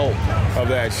result of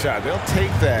that shot. They'll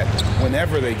take that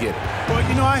whenever they get it. Well,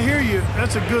 you know, I hear you.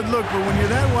 That's a good look, but when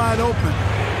you're that wide open,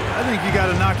 I think you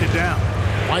got to knock it down.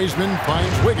 Wiseman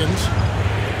finds Wiggins.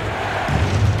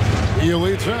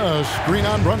 Bielitsa, a screen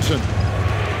on Brunson.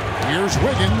 Here's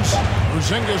Wiggins.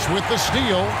 Porzingis with the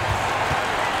steal.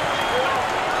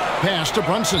 Pass to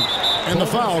Brunson. And the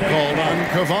foul called on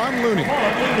Kevon Looney.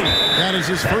 That is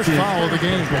his first foul of the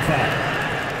game.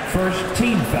 First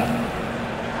team foul.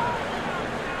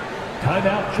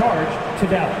 Timeout charge to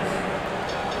Dallas.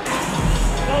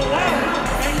 The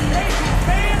Mavericks and Lakers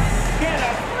fans get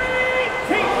a free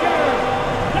t-shirt.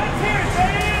 Let's hear it,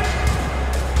 fans.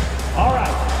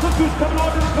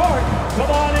 court,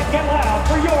 come on and get loud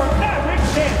for your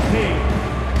Mavericks dance team.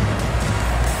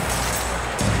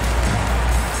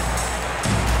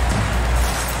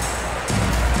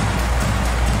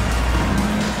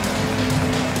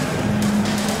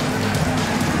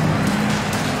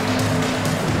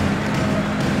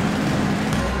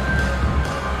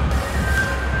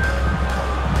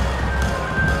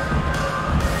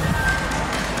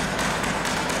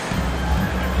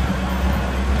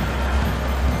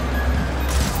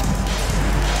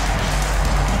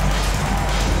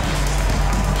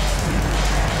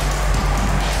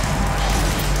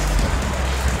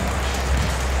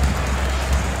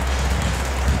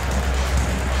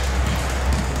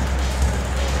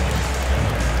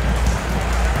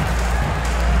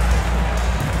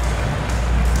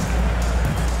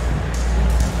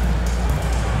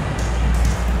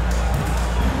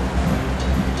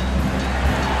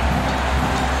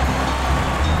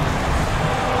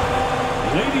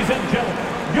 Ladies and gentlemen,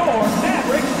 your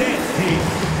Mavericks dance team.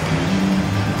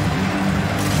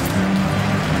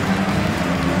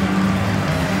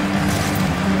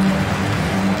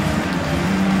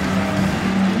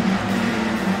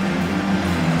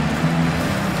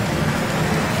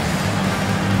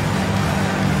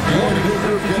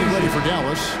 Getting ready for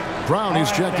Dallas. Brown is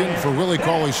checked in for Willie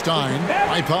Cauley-Stein.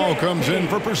 Ipao comes in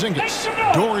for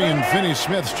Porzingis. Dorian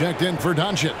Finney-Smith's checked in for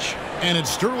Doncic. And it's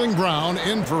Sterling Brown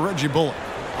in for Reggie Bullock.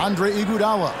 Andre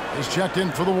Iguodala is checked in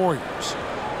for the Warriors.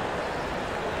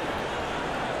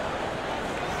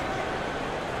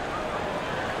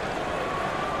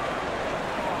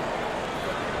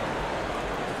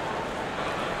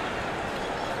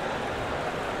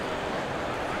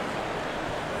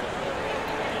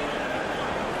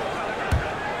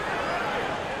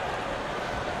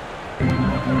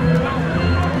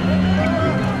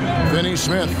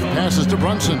 Finney-Smith passes to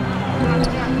Brunson.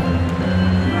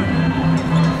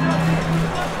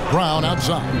 Brown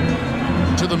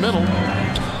outside. To the middle.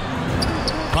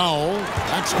 Powell.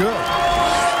 That's good.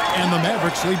 And the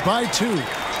Mavericks lead by 2.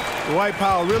 Dwight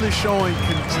Powell really showing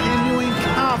continuing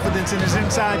confidence in his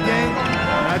inside game.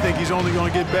 And I think he's only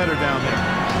going to get better down there.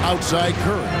 Outside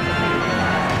Curry.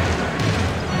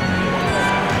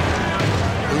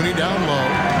 Looney down low.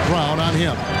 Brown on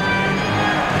him.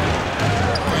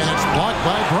 And it's blocked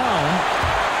by Brown.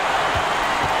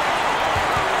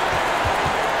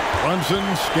 Brunson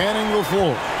scanning the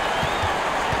floor.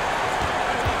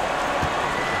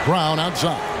 Brown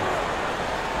outside.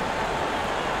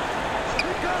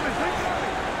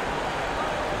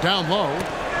 Down low.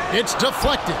 It's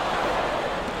deflected.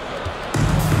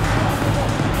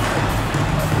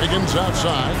 Wiggins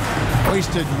outside.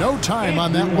 Wasted no time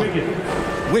on that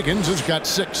one. Wiggins has got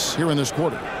 6 here in this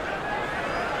quarter.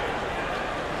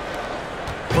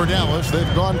 For Dallas,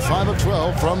 they've gone 5 of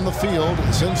 12 from the field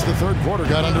since the third quarter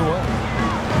got underway.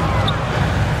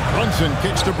 Brunson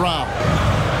kicks to Brown.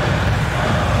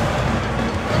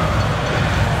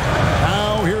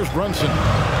 Now here's Brunson.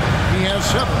 He has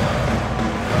 7.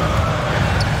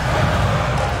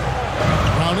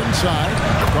 Brown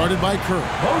inside, guarded by Curry.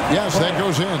 Yes, that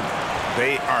goes in.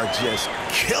 They are just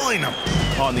killing them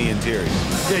on the interior.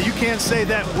 Yeah, you can't say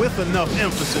that with enough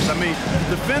emphasis. I mean,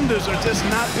 defenders are just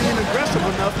not being aggressive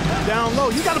enough down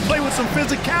low. You got to play with some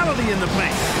physicality in the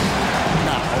paint.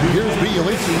 Now, here's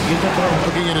Bielitsa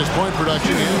looking at his point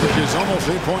production, averages almost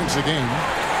 8 points a game.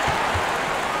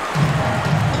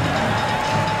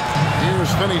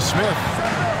 Here's Finney-Smith.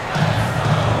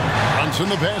 Brunson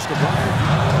the basketball.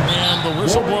 And the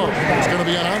whistle blow is going to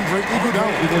be on Andre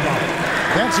Iguodala.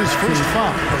 That's his first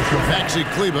foul. Maxi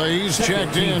Kleber, he's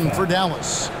checked in for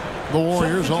Dallas. The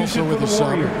Warriors also with a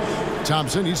sub.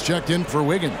 Thompson, he's checked in for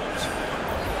Wiggins.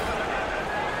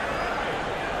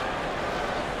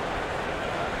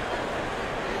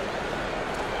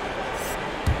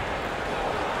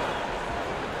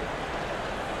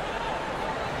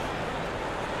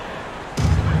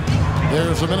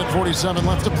 There's a minute 47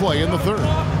 left to play in the third.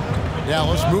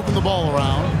 Dallas moving the ball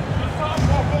around.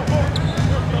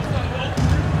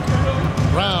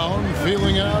 Brown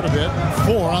feeling it out a bit.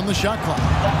 4 on the shot clock.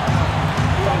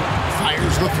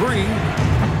 Fires the 3.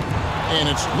 And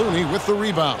it's Looney with the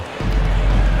rebound.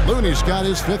 Looney's got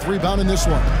his 5th rebound in this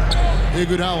one.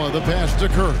 Iguodala, the pass to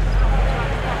Curry.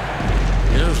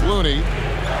 Here's Looney.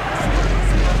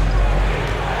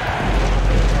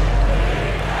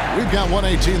 We've got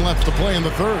 1:18 left to play in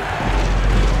the third.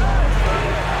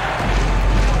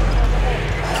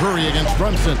 Curry against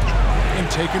Brunson.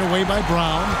 And taken away by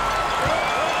Brown.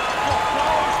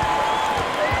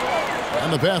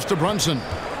 And the pass to Brunson.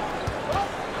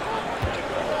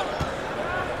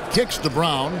 Kicks to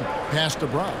Brown. Pass to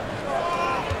Brown.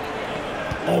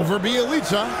 Over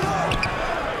Bielitsa.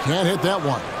 Can't hit that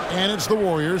one. And it's the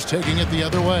Warriors taking it the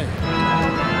other way.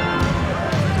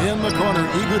 In the corner,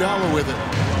 Iguodala with it.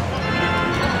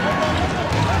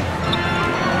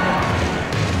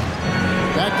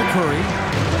 Back to Curry.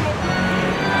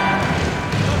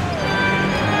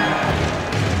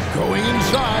 Going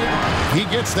inside. He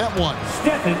gets that one.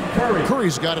 Stephen Curry.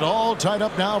 Curry's got it all tied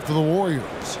up now for the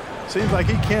Warriors. Seems like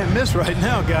he can't miss right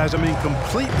now, guys. I mean,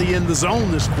 completely in the zone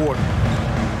this quarter.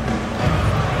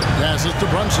 Passes to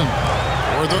Brunson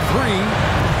for the three.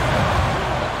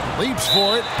 Leaps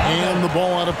for it, and the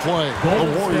ball out of play.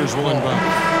 The Warriors will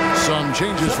inbound. Some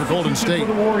changes for Golden State.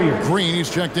 Green is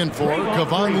checked in for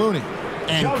Kevon Looney.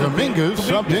 And Kuminga's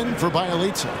subbed in for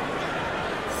Bielitsa.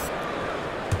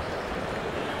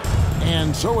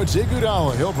 And so it's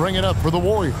Iguodala. He'll bring it up for the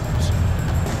Warriors.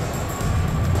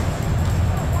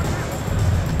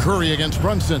 Curry against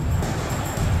Brunson.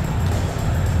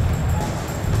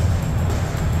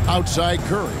 Outside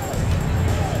Curry.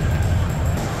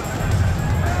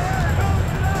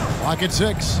 Clock at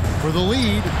 6 for the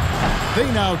lead.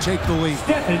 They now take the lead.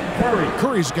 Stephen Curry.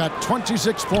 Curry's got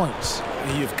 26 points.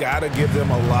 You've got to give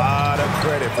them a lot of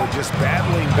credit for just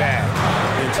battling back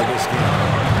into this game.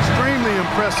 Extremely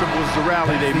impressive was the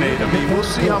rally they made. I mean, we'll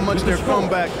see how much their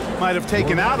comeback might have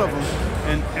taken out of them,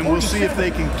 and we'll see if they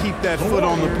can keep that foot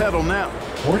on the pedal now.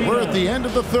 We're at the end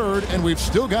of the third, and we've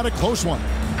still got a close one.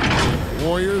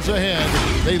 Warriors ahead.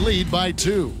 They lead by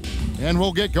 2. And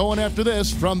we'll get going after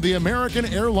this from the American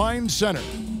Airlines Center.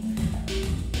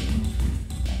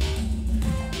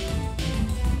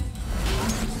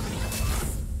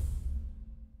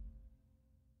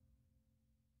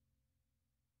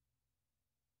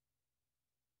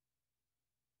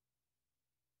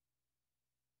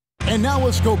 And now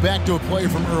let's go back to a play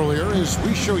from earlier as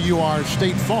we show you our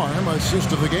State Farm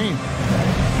assist of the game.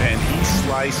 And he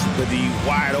sliced the D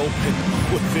wide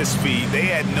open with this feed. They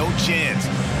had no chance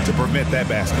to prevent that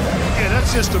basket. Yeah,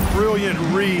 that's just a brilliant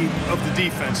read of the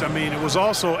defense. I mean, it was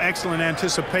also excellent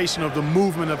anticipation of the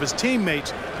movement of his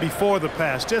teammates before the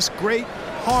pass. Just great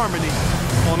harmony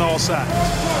on all sides.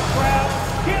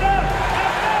 Get up!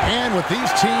 And with these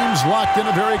teams locked in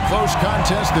a very close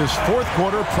contest, this fourth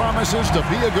quarter promises to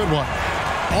be a good one.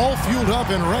 All fueled up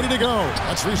and ready to go.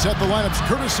 Let's reset the lineups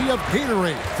courtesy of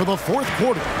Gatorade for the fourth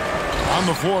quarter. On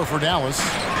the floor for Dallas.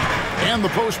 And the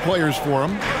post players for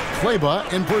him,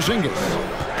 Kleba and Porzingis.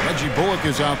 Reggie Bullock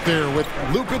is out there with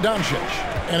Luka Doncic.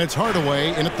 And it's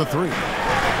Hardaway in at the 3.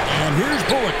 And here's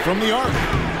Bullock from the arc.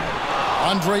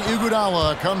 Andre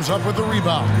Iguodala comes up with the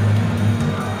rebound.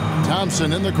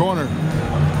 Thompson in the corner.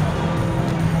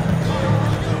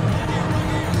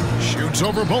 Shoots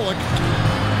over Bullock.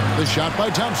 The shot by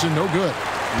Thompson, no good.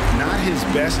 Not his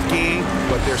best game,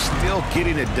 but they're still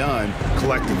getting it done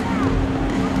collectively.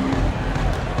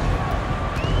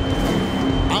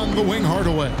 On the wing,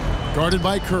 Hardaway. Guarded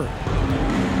by Curry.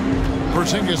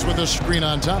 Porzingis with a screen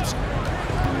on Thompson.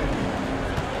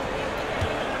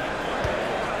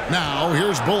 Now,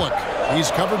 here's Bullock.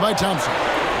 He's covered by Thompson.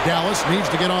 Dallas needs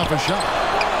to get off a shot.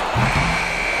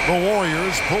 The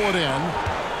Warriors pull it in.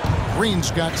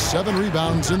 Green's got 7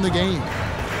 rebounds in the game.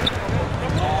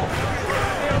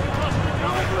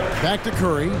 Back to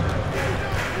Curry.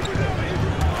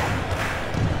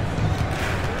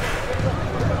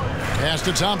 Pass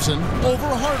to Thompson. Over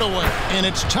Hardaway. And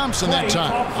it's Thompson that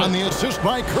time on the assist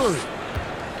by Curry.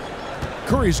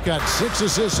 Curry's got 6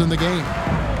 assists in the game.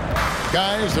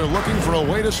 Guys, they're looking for a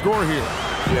way to score here.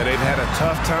 Yeah, they've had a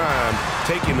tough time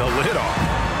taking the lid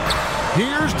off.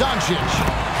 Here's Doncic.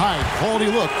 High quality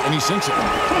look, and he sinks it.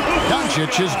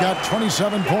 Doncic has got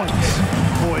 27 points.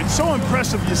 Boy, it's so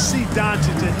impressive to see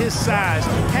Doncic at his size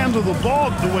handle the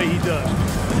ball the way he does.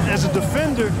 As a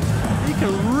defender, he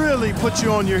can really put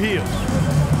you on your heels.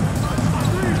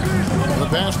 The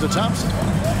pass to Thompson.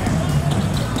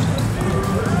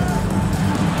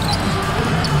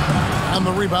 And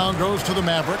the rebound goes to the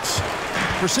Mavericks.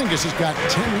 Porzingis has got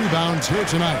 10 rebounds here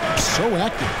tonight. So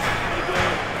active.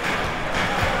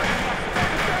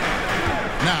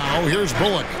 Now here's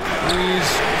Bullock. He's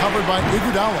covered by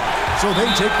Iguodala. So they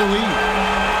take the lead.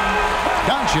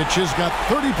 Doncic has got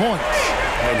 30 points.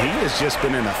 And he has just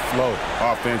been in a flow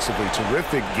offensively.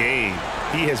 Terrific game.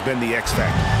 He has been the X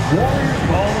factor. Warriors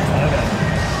ball timeout.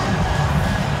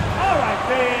 All right,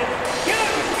 fans, get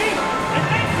on your feet and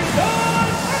make some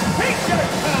noise for T-shirt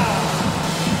time.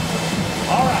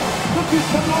 All right, look who's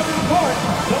coming onto the court.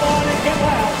 Come on and get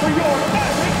loud for your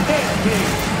Mavericks dance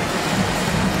team.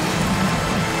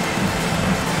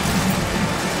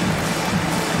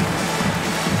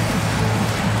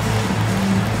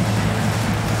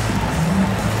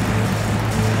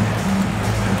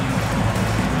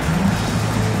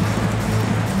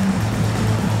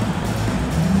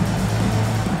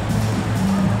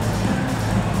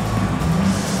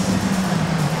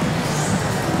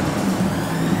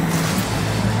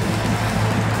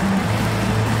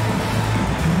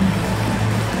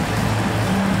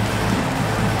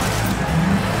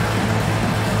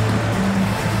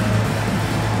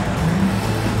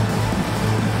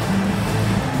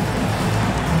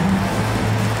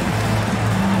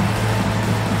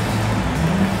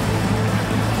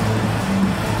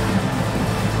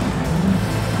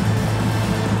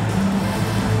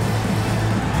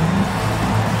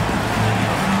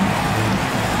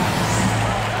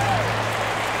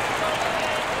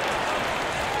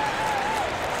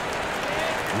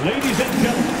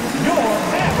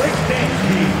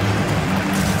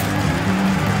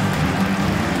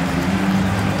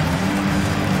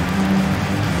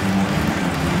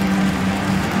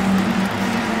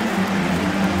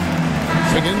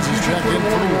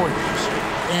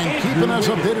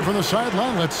 Keeping us updated from the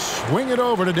sideline, let's swing it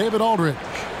over to David Aldridge.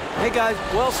 Hey, guys.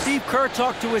 Well, Steve Kerr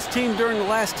talked to his team during the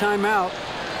last timeout.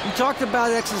 He talked about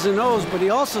X's and O's, but he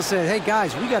also said, hey,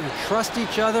 guys, we got to trust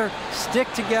each other, stick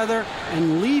together,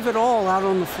 and leave it all out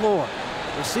on the floor.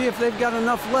 We'll see if they've got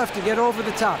enough left to get over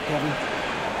the top, Kevin.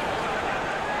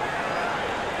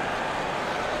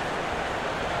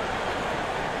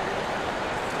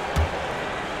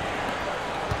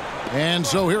 And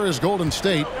so here is Golden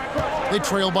State. They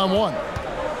trail by 1.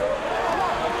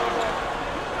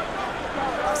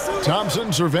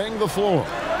 Thompson surveying the floor.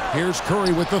 Here's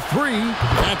Curry with the 3.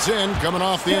 That's in, coming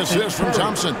off the assist from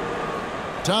Thompson.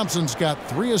 Thompson's got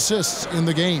 3 assists in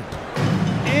the game.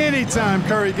 Anytime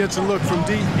Curry gets a look from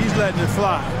deep, he's letting it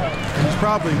fly. He's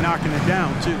probably knocking it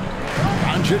down, too.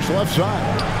 Doncic left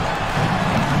side.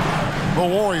 The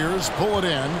Warriors pull it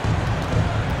in.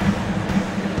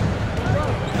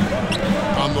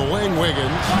 On the wing,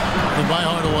 Wiggins. Goodbye,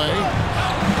 Hardaway.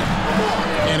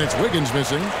 And it's Wiggins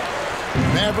missing.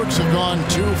 Mavericks have gone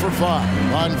 2 for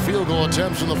 5 on field goal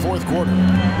attempts in the 4th quarter.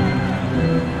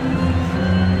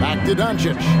 Back to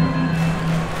Doncic.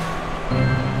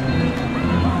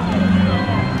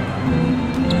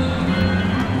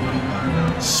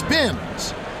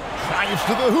 Spins. Drives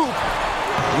to the hoop.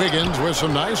 Wiggins with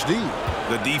some nice D.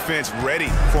 The defense ready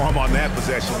for him on that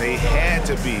possession. They had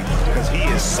to be because he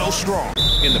is so strong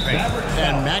in the paint.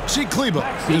 And Maxi Kleber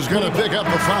is going to pick up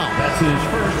the foul.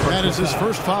 That is his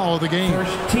first foul of the game.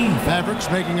 Mavericks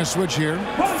making a switch here.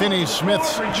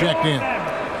 Finney-Smith's checked in.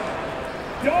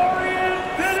 Dorian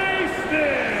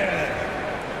Finney-Smith.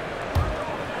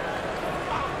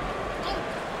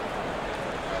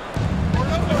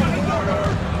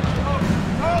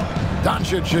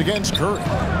 Doncic against Curry.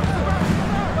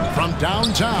 From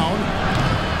downtown.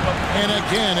 And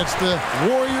again, it's the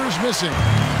Warriors missing.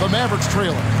 The Mavericks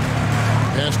trailing.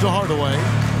 Pass to Hardaway.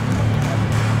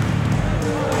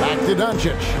 Back to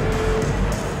Doncic.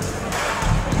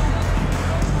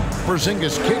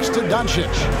 Porzingis kicks to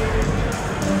Doncic.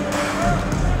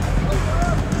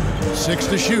 6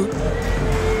 to shoot.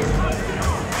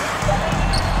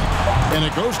 And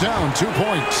it goes down 2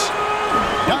 points.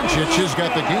 Doncic has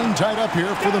got the game tied up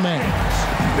here for the Mavs.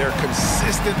 They're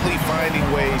consistently finding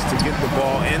ways to get the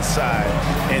ball inside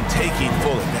and taking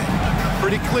full advantage.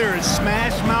 Pretty clear. It's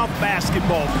smash mouth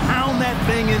basketball. Pound that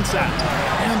thing inside.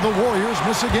 And the Warriors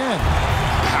miss again.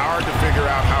 Hard to figure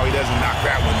out how he doesn't knock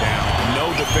that one down.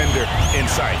 No defender in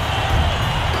sight.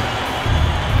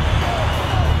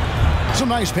 Some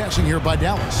nice passing here by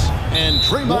Dallas. And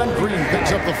Draymond Green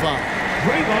picks up the foul.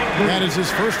 That is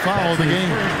his first foul of the game.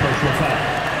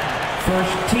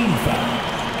 First team foul.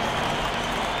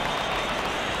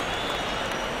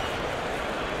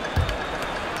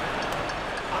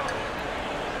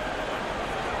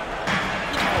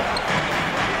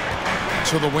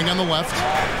 To the wing on the left.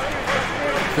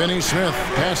 Finney-Smith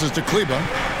passes to Kleber.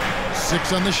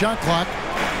 6 on the shot clock.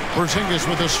 Porzingis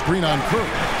with a screen on Curry.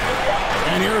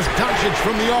 And here's Doncic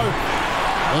from the arc.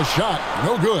 A shot,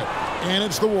 no good. And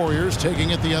it's the Warriors taking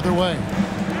it the other way.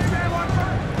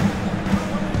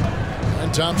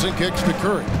 And Thompson kicks to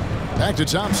Curry. Back to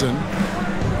Thompson.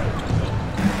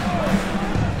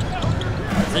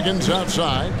 Higgins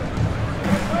outside.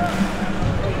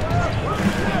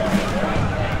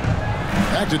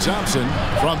 Back to Thompson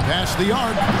from past the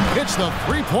arc. Hits the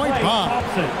 3-point bomb.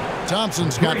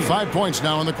 Thompson's got 5 points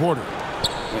now in the quarter.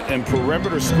 And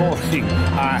perimeter scoring,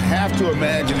 I have to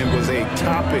imagine it was a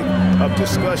topic of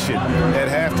discussion at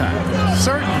halftime.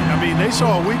 Certainly. I mean, they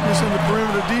saw a weakness in the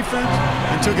perimeter defense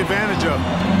and took advantage of it.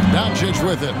 Doncic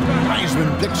with it.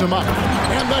 Heisman picks him up.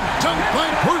 And the dunk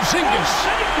by Porzingis.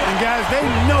 And guys, they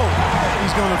know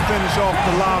he's going to finish off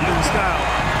the lob in style.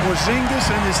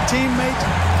 Porzingis and his teammates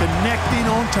connecting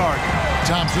on target.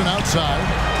 Thompson outside.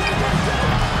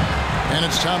 And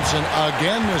it's Thompson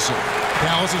again missing.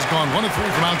 Dallas has gone 1 of 3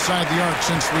 from outside the arc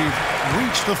since we've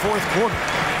reached the 4th quarter.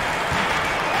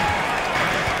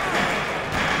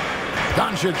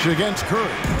 Doncic against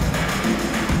Curry.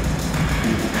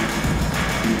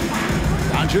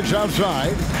 Doncic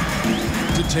outside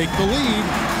to take the lead.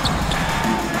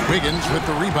 Wiggins with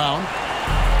the rebound.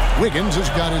 Wiggins has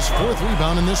got his 4th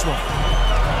rebound in this one.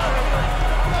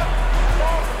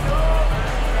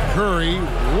 Curry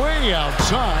way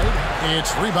outside.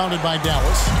 It's rebounded by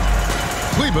Dallas.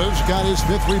 Kleber's got his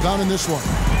 5th rebound in this one.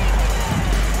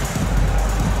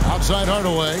 Outside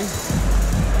Hardaway.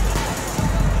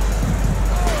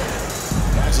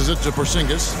 Passes it to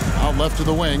Porzingis. Out left to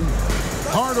the wing.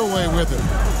 Hardaway with it.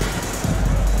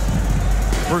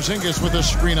 Porzingis with a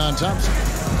screen on Thompson.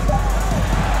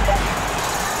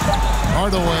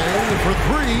 Hardaway for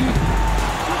 3.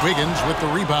 Wiggins with the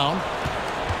rebound.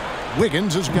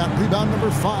 Wiggins has got rebound number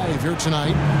 5 here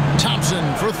tonight. Thompson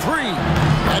for 3.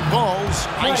 That ball's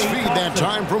nice feed that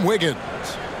time from Wiggins.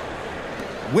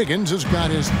 Wiggins has got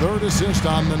his 3rd assist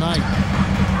on the night.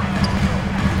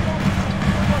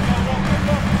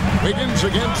 Wiggins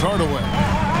against Hardaway.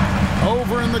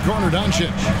 Over in the corner,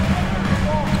 Doncic.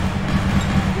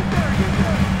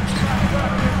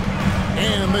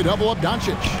 And they double up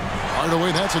Doncic.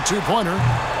 Hardaway, that's a 2-pointer.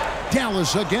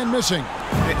 Dallas again missing.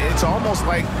 It's almost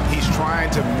like he's trying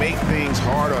to make things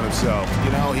hard on himself.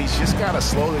 You know, he's just got to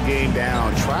slow the game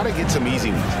down, try to get some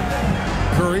easy ones.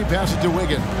 Curry passes to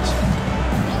Wiggins.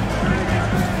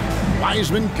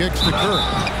 Wiseman kicks to Curry.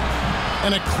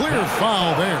 And a clear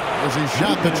foul there as he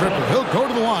shot the triple. He'll go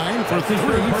to the line for 3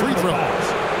 free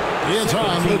throws. It's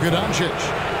on Luka Doncic.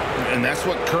 And that's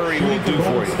what Curry will do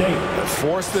for you.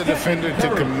 Force the defender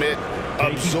to commit,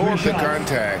 absorb the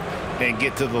contact, and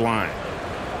get to the line.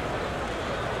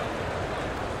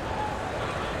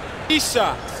 3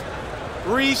 shots.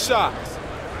 3 shots.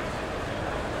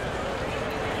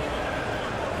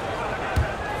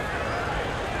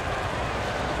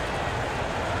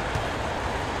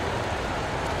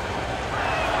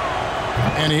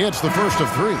 And he hits the first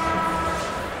of 3.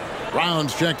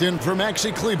 Rounds checked in for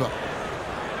Maxi Kleber.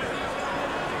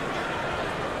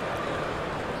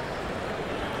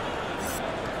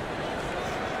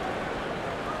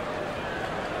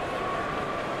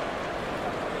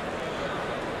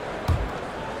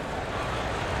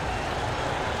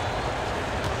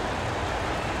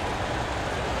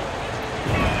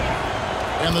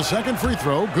 And the second free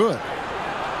throw, good.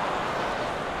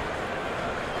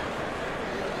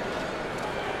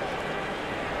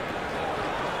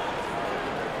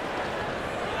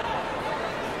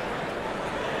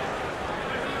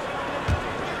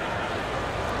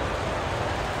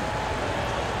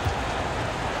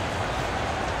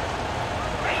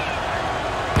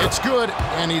 It's good,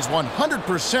 and he's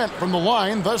 100% from the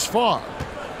line thus far.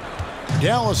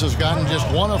 Dallas has gotten just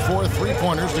 1 of 4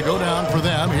 3-pointers to go down for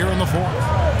them here in the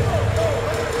 4th.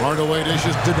 Hardaway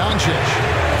dishes to Doncic.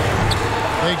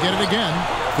 They get it again.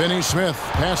 Finney-Smith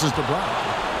passes to Brown.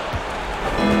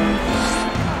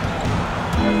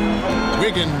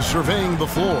 Wiggins surveying the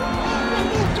floor.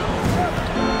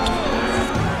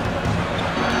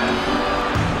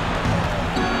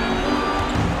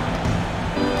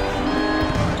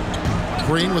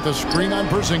 Green with a screen on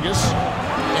Porzingis.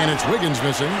 And it's Wiggins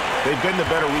missing. They've been the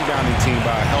better rebounding team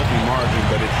by a healthy margin,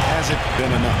 but it hasn't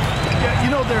been enough. Yeah, you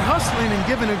know, they're hustling and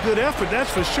giving a good effort, that's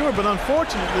for sure. But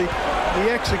unfortunately, the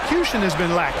execution has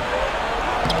been lacking.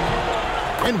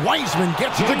 And Wiseman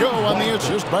gets it to go on the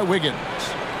assist by Wiggins.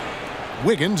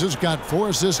 Wiggins has got 4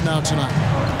 assists now tonight.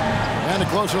 And a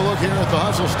closer look here at the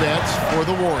hustle stats for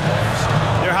the Warriors.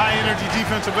 Their high-energy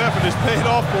defensive effort has paid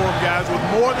off for them, guys, with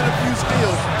more than a few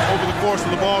steals over the course of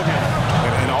the ballgame.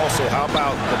 And also, how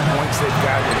about the points they've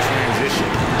got in transition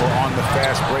or on the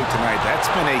fast break tonight? That's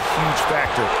been a huge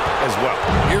factor as well.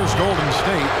 Here's Golden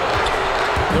State.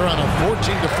 They're on a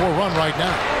 14-4 run right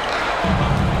now.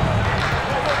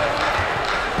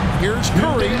 Here's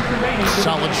Curry.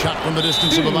 Solid shot from the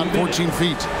distance of about 14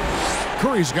 feet.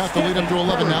 Curry's got the lead up to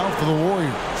 11 now for the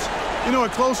Warriors. You know,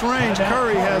 at close range,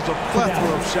 Curry has a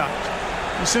plethora of shots.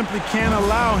 You simply can't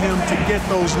allow him to get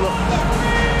those looks.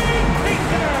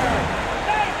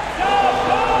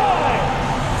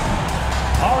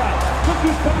 All right, look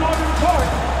who's coming on to the court.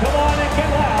 Come on and get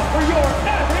loud for your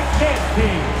Mavericks dance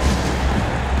team.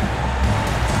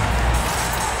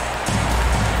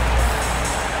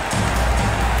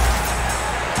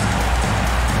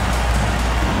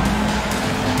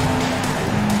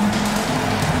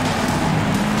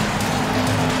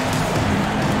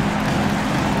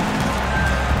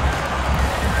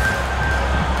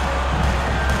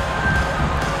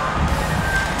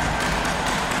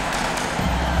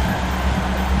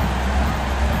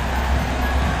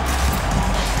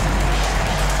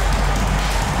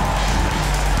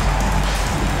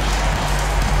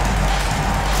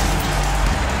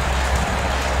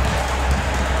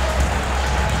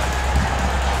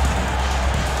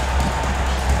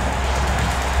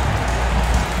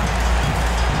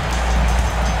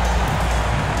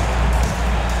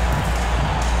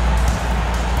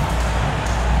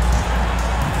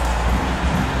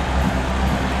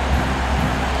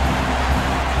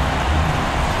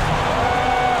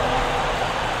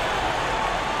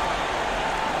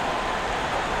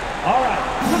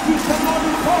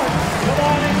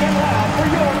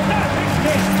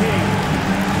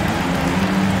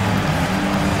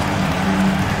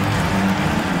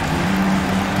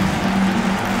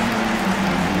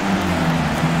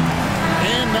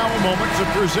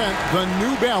 Present the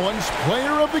New Balance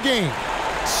Player of the Game.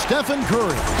 Stephen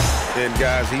Curry. And,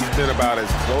 guys, he's been about as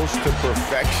close to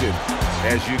perfection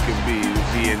as you can be.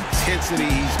 The intensity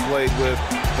he's played with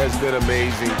has been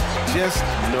amazing. Just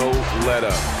no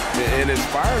let-up. And as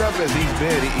fired up as he's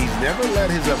been, he's never let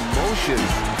his emotions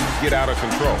get out of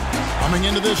control. Coming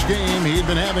into this game, he'd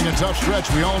been having a tough stretch.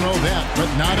 We all know that, but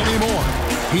not anymore.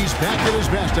 He's back at his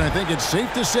best, and I think it's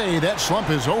safe to say that slump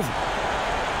is over.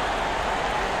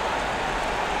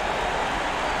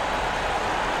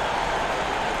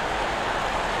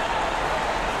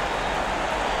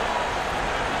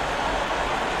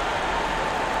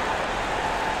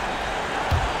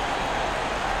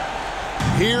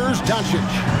 Here's Doncic.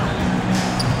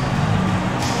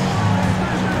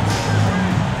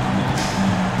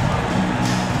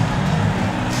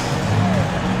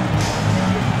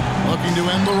 Looking to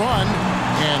end the run,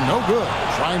 and no good.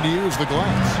 Trying to use the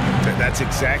glass. That's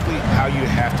exactly how you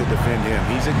have to defend him.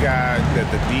 He's a guy that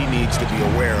the D needs to be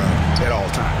aware of at all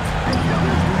times.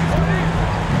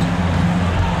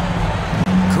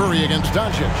 Curry against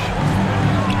Doncic.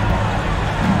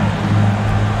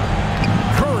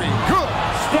 Curry, good.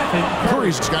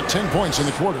 Curry's got 10 points in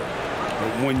the quarter.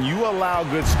 When you allow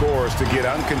good scorers to get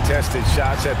uncontested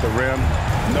shots at the rim,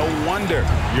 no wonder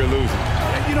you're losing.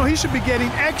 You know, he should be getting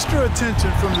extra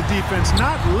attention from the defense,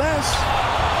 not less.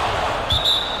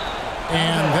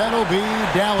 And that'll be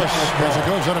Dallas as it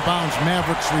goes out of bounds.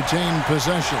 Mavericks retain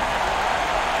possession.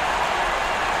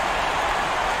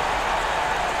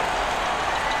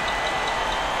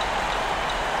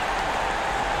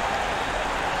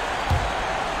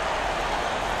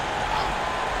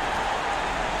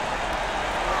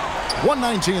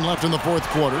 .119 left in the fourth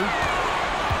quarter.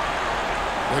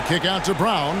 The kick out to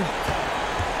Brown.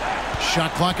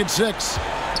 Shot clock at 6.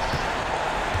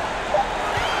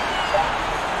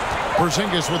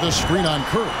 Porzingis with a screen on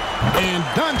Curry. And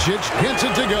Doncic gets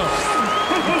it to go.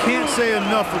 You can't say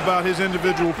enough about his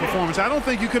individual performance. I don't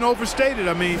think you can overstate it.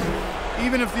 I mean,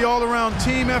 even if the all-around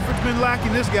team effort's been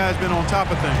lacking, this guy's been on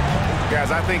top of things. Guys,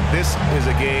 I think this is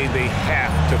a game they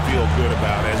have to feel good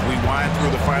about as we wind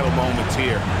through the final moments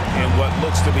here in what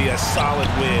looks to be a solid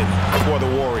win for the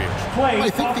Warriors. I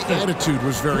think the attitude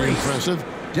was very impressive.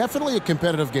 Definitely a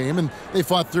competitive game, and they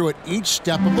fought through it each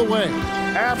step of the way.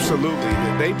 Absolutely.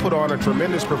 They put on a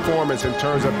tremendous performance in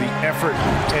terms of the effort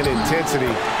and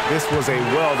intensity. This was a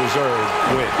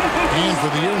well-deserved win. And for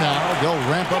the year now,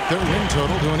 they'll ramp up their win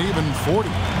total to an even 40.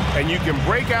 And you can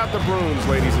break out the brooms,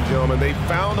 ladies and gentlemen. They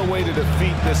found a way to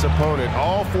defeat this opponent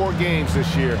all 4 games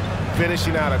this year,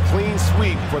 finishing out a clean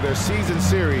sweep for their season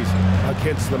series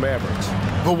against the Mavericks.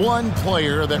 The one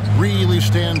player that really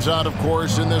stands out, of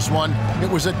course, in this one, it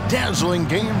was a dazzling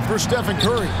game for Stephen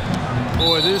Curry.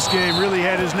 Boy, this game really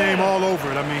had his name all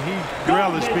over it. I mean, he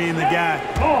relished being the guy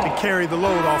to carry the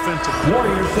load offensively.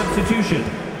 Warrior substitution.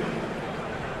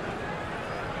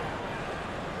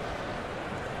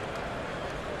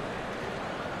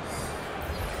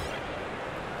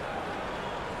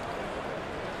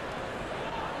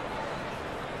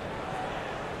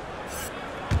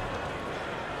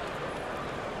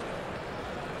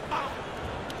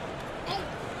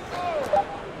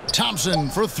 Thompson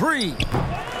for 3.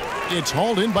 It's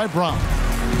hauled in by Brown.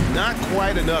 Not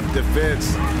quite enough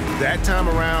defense that time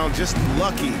around. Just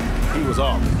lucky he was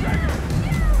off.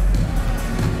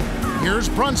 Here's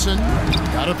Brunson.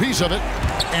 Got a piece of it,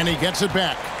 and he gets it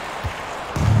back.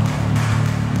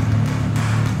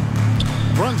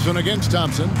 Brunson against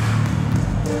Thompson.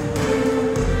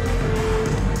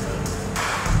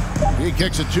 He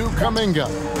kicks it to Kuminga.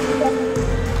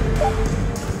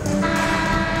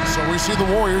 So we see the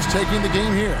Warriors taking the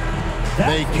game here.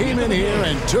 They came in here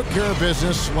and took care of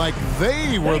business like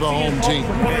they were the home team.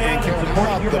 And Kevin,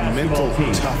 how about the mental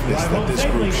toughness that this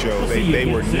group showed? They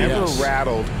were never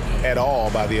rattled at all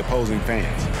by the opposing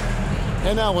fans.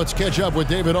 And now let's catch up with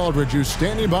David Aldridge, who's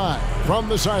standing by from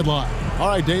the sideline. All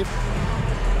right, Dave.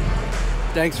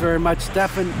 Thanks very much,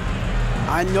 Stephen.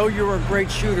 I know you're a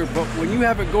great shooter, but when you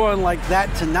have it going like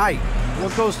that tonight,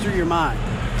 what goes through your mind?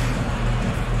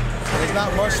 There's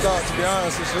not much thought, to be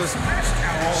honest. It's just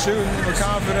shooting with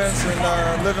confidence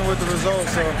and living with the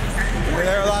results. So, I mean,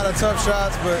 there are a lot of tough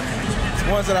shots, but it's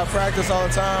ones that I practice all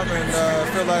the time, and I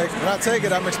feel like when I take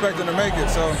it, I'm expecting to make it.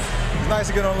 So it's nice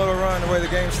to get on a little run the way the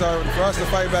game started. For us to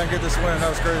fight back and get this win, that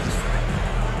was crazy.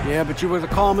 Yeah, but you were the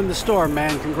calm in the storm,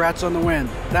 man. Congrats on the win.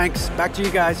 Thanks. Back to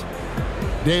you guys.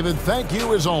 David, thank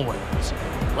you as always.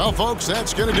 Well, folks,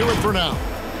 that's going to do it for now.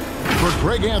 For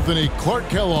Greg Anthony, Clark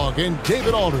Kellogg, and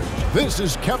David Aldridge, this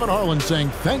is Kevin Harlan saying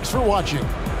thanks for watching,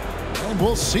 and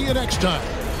we'll see you next time.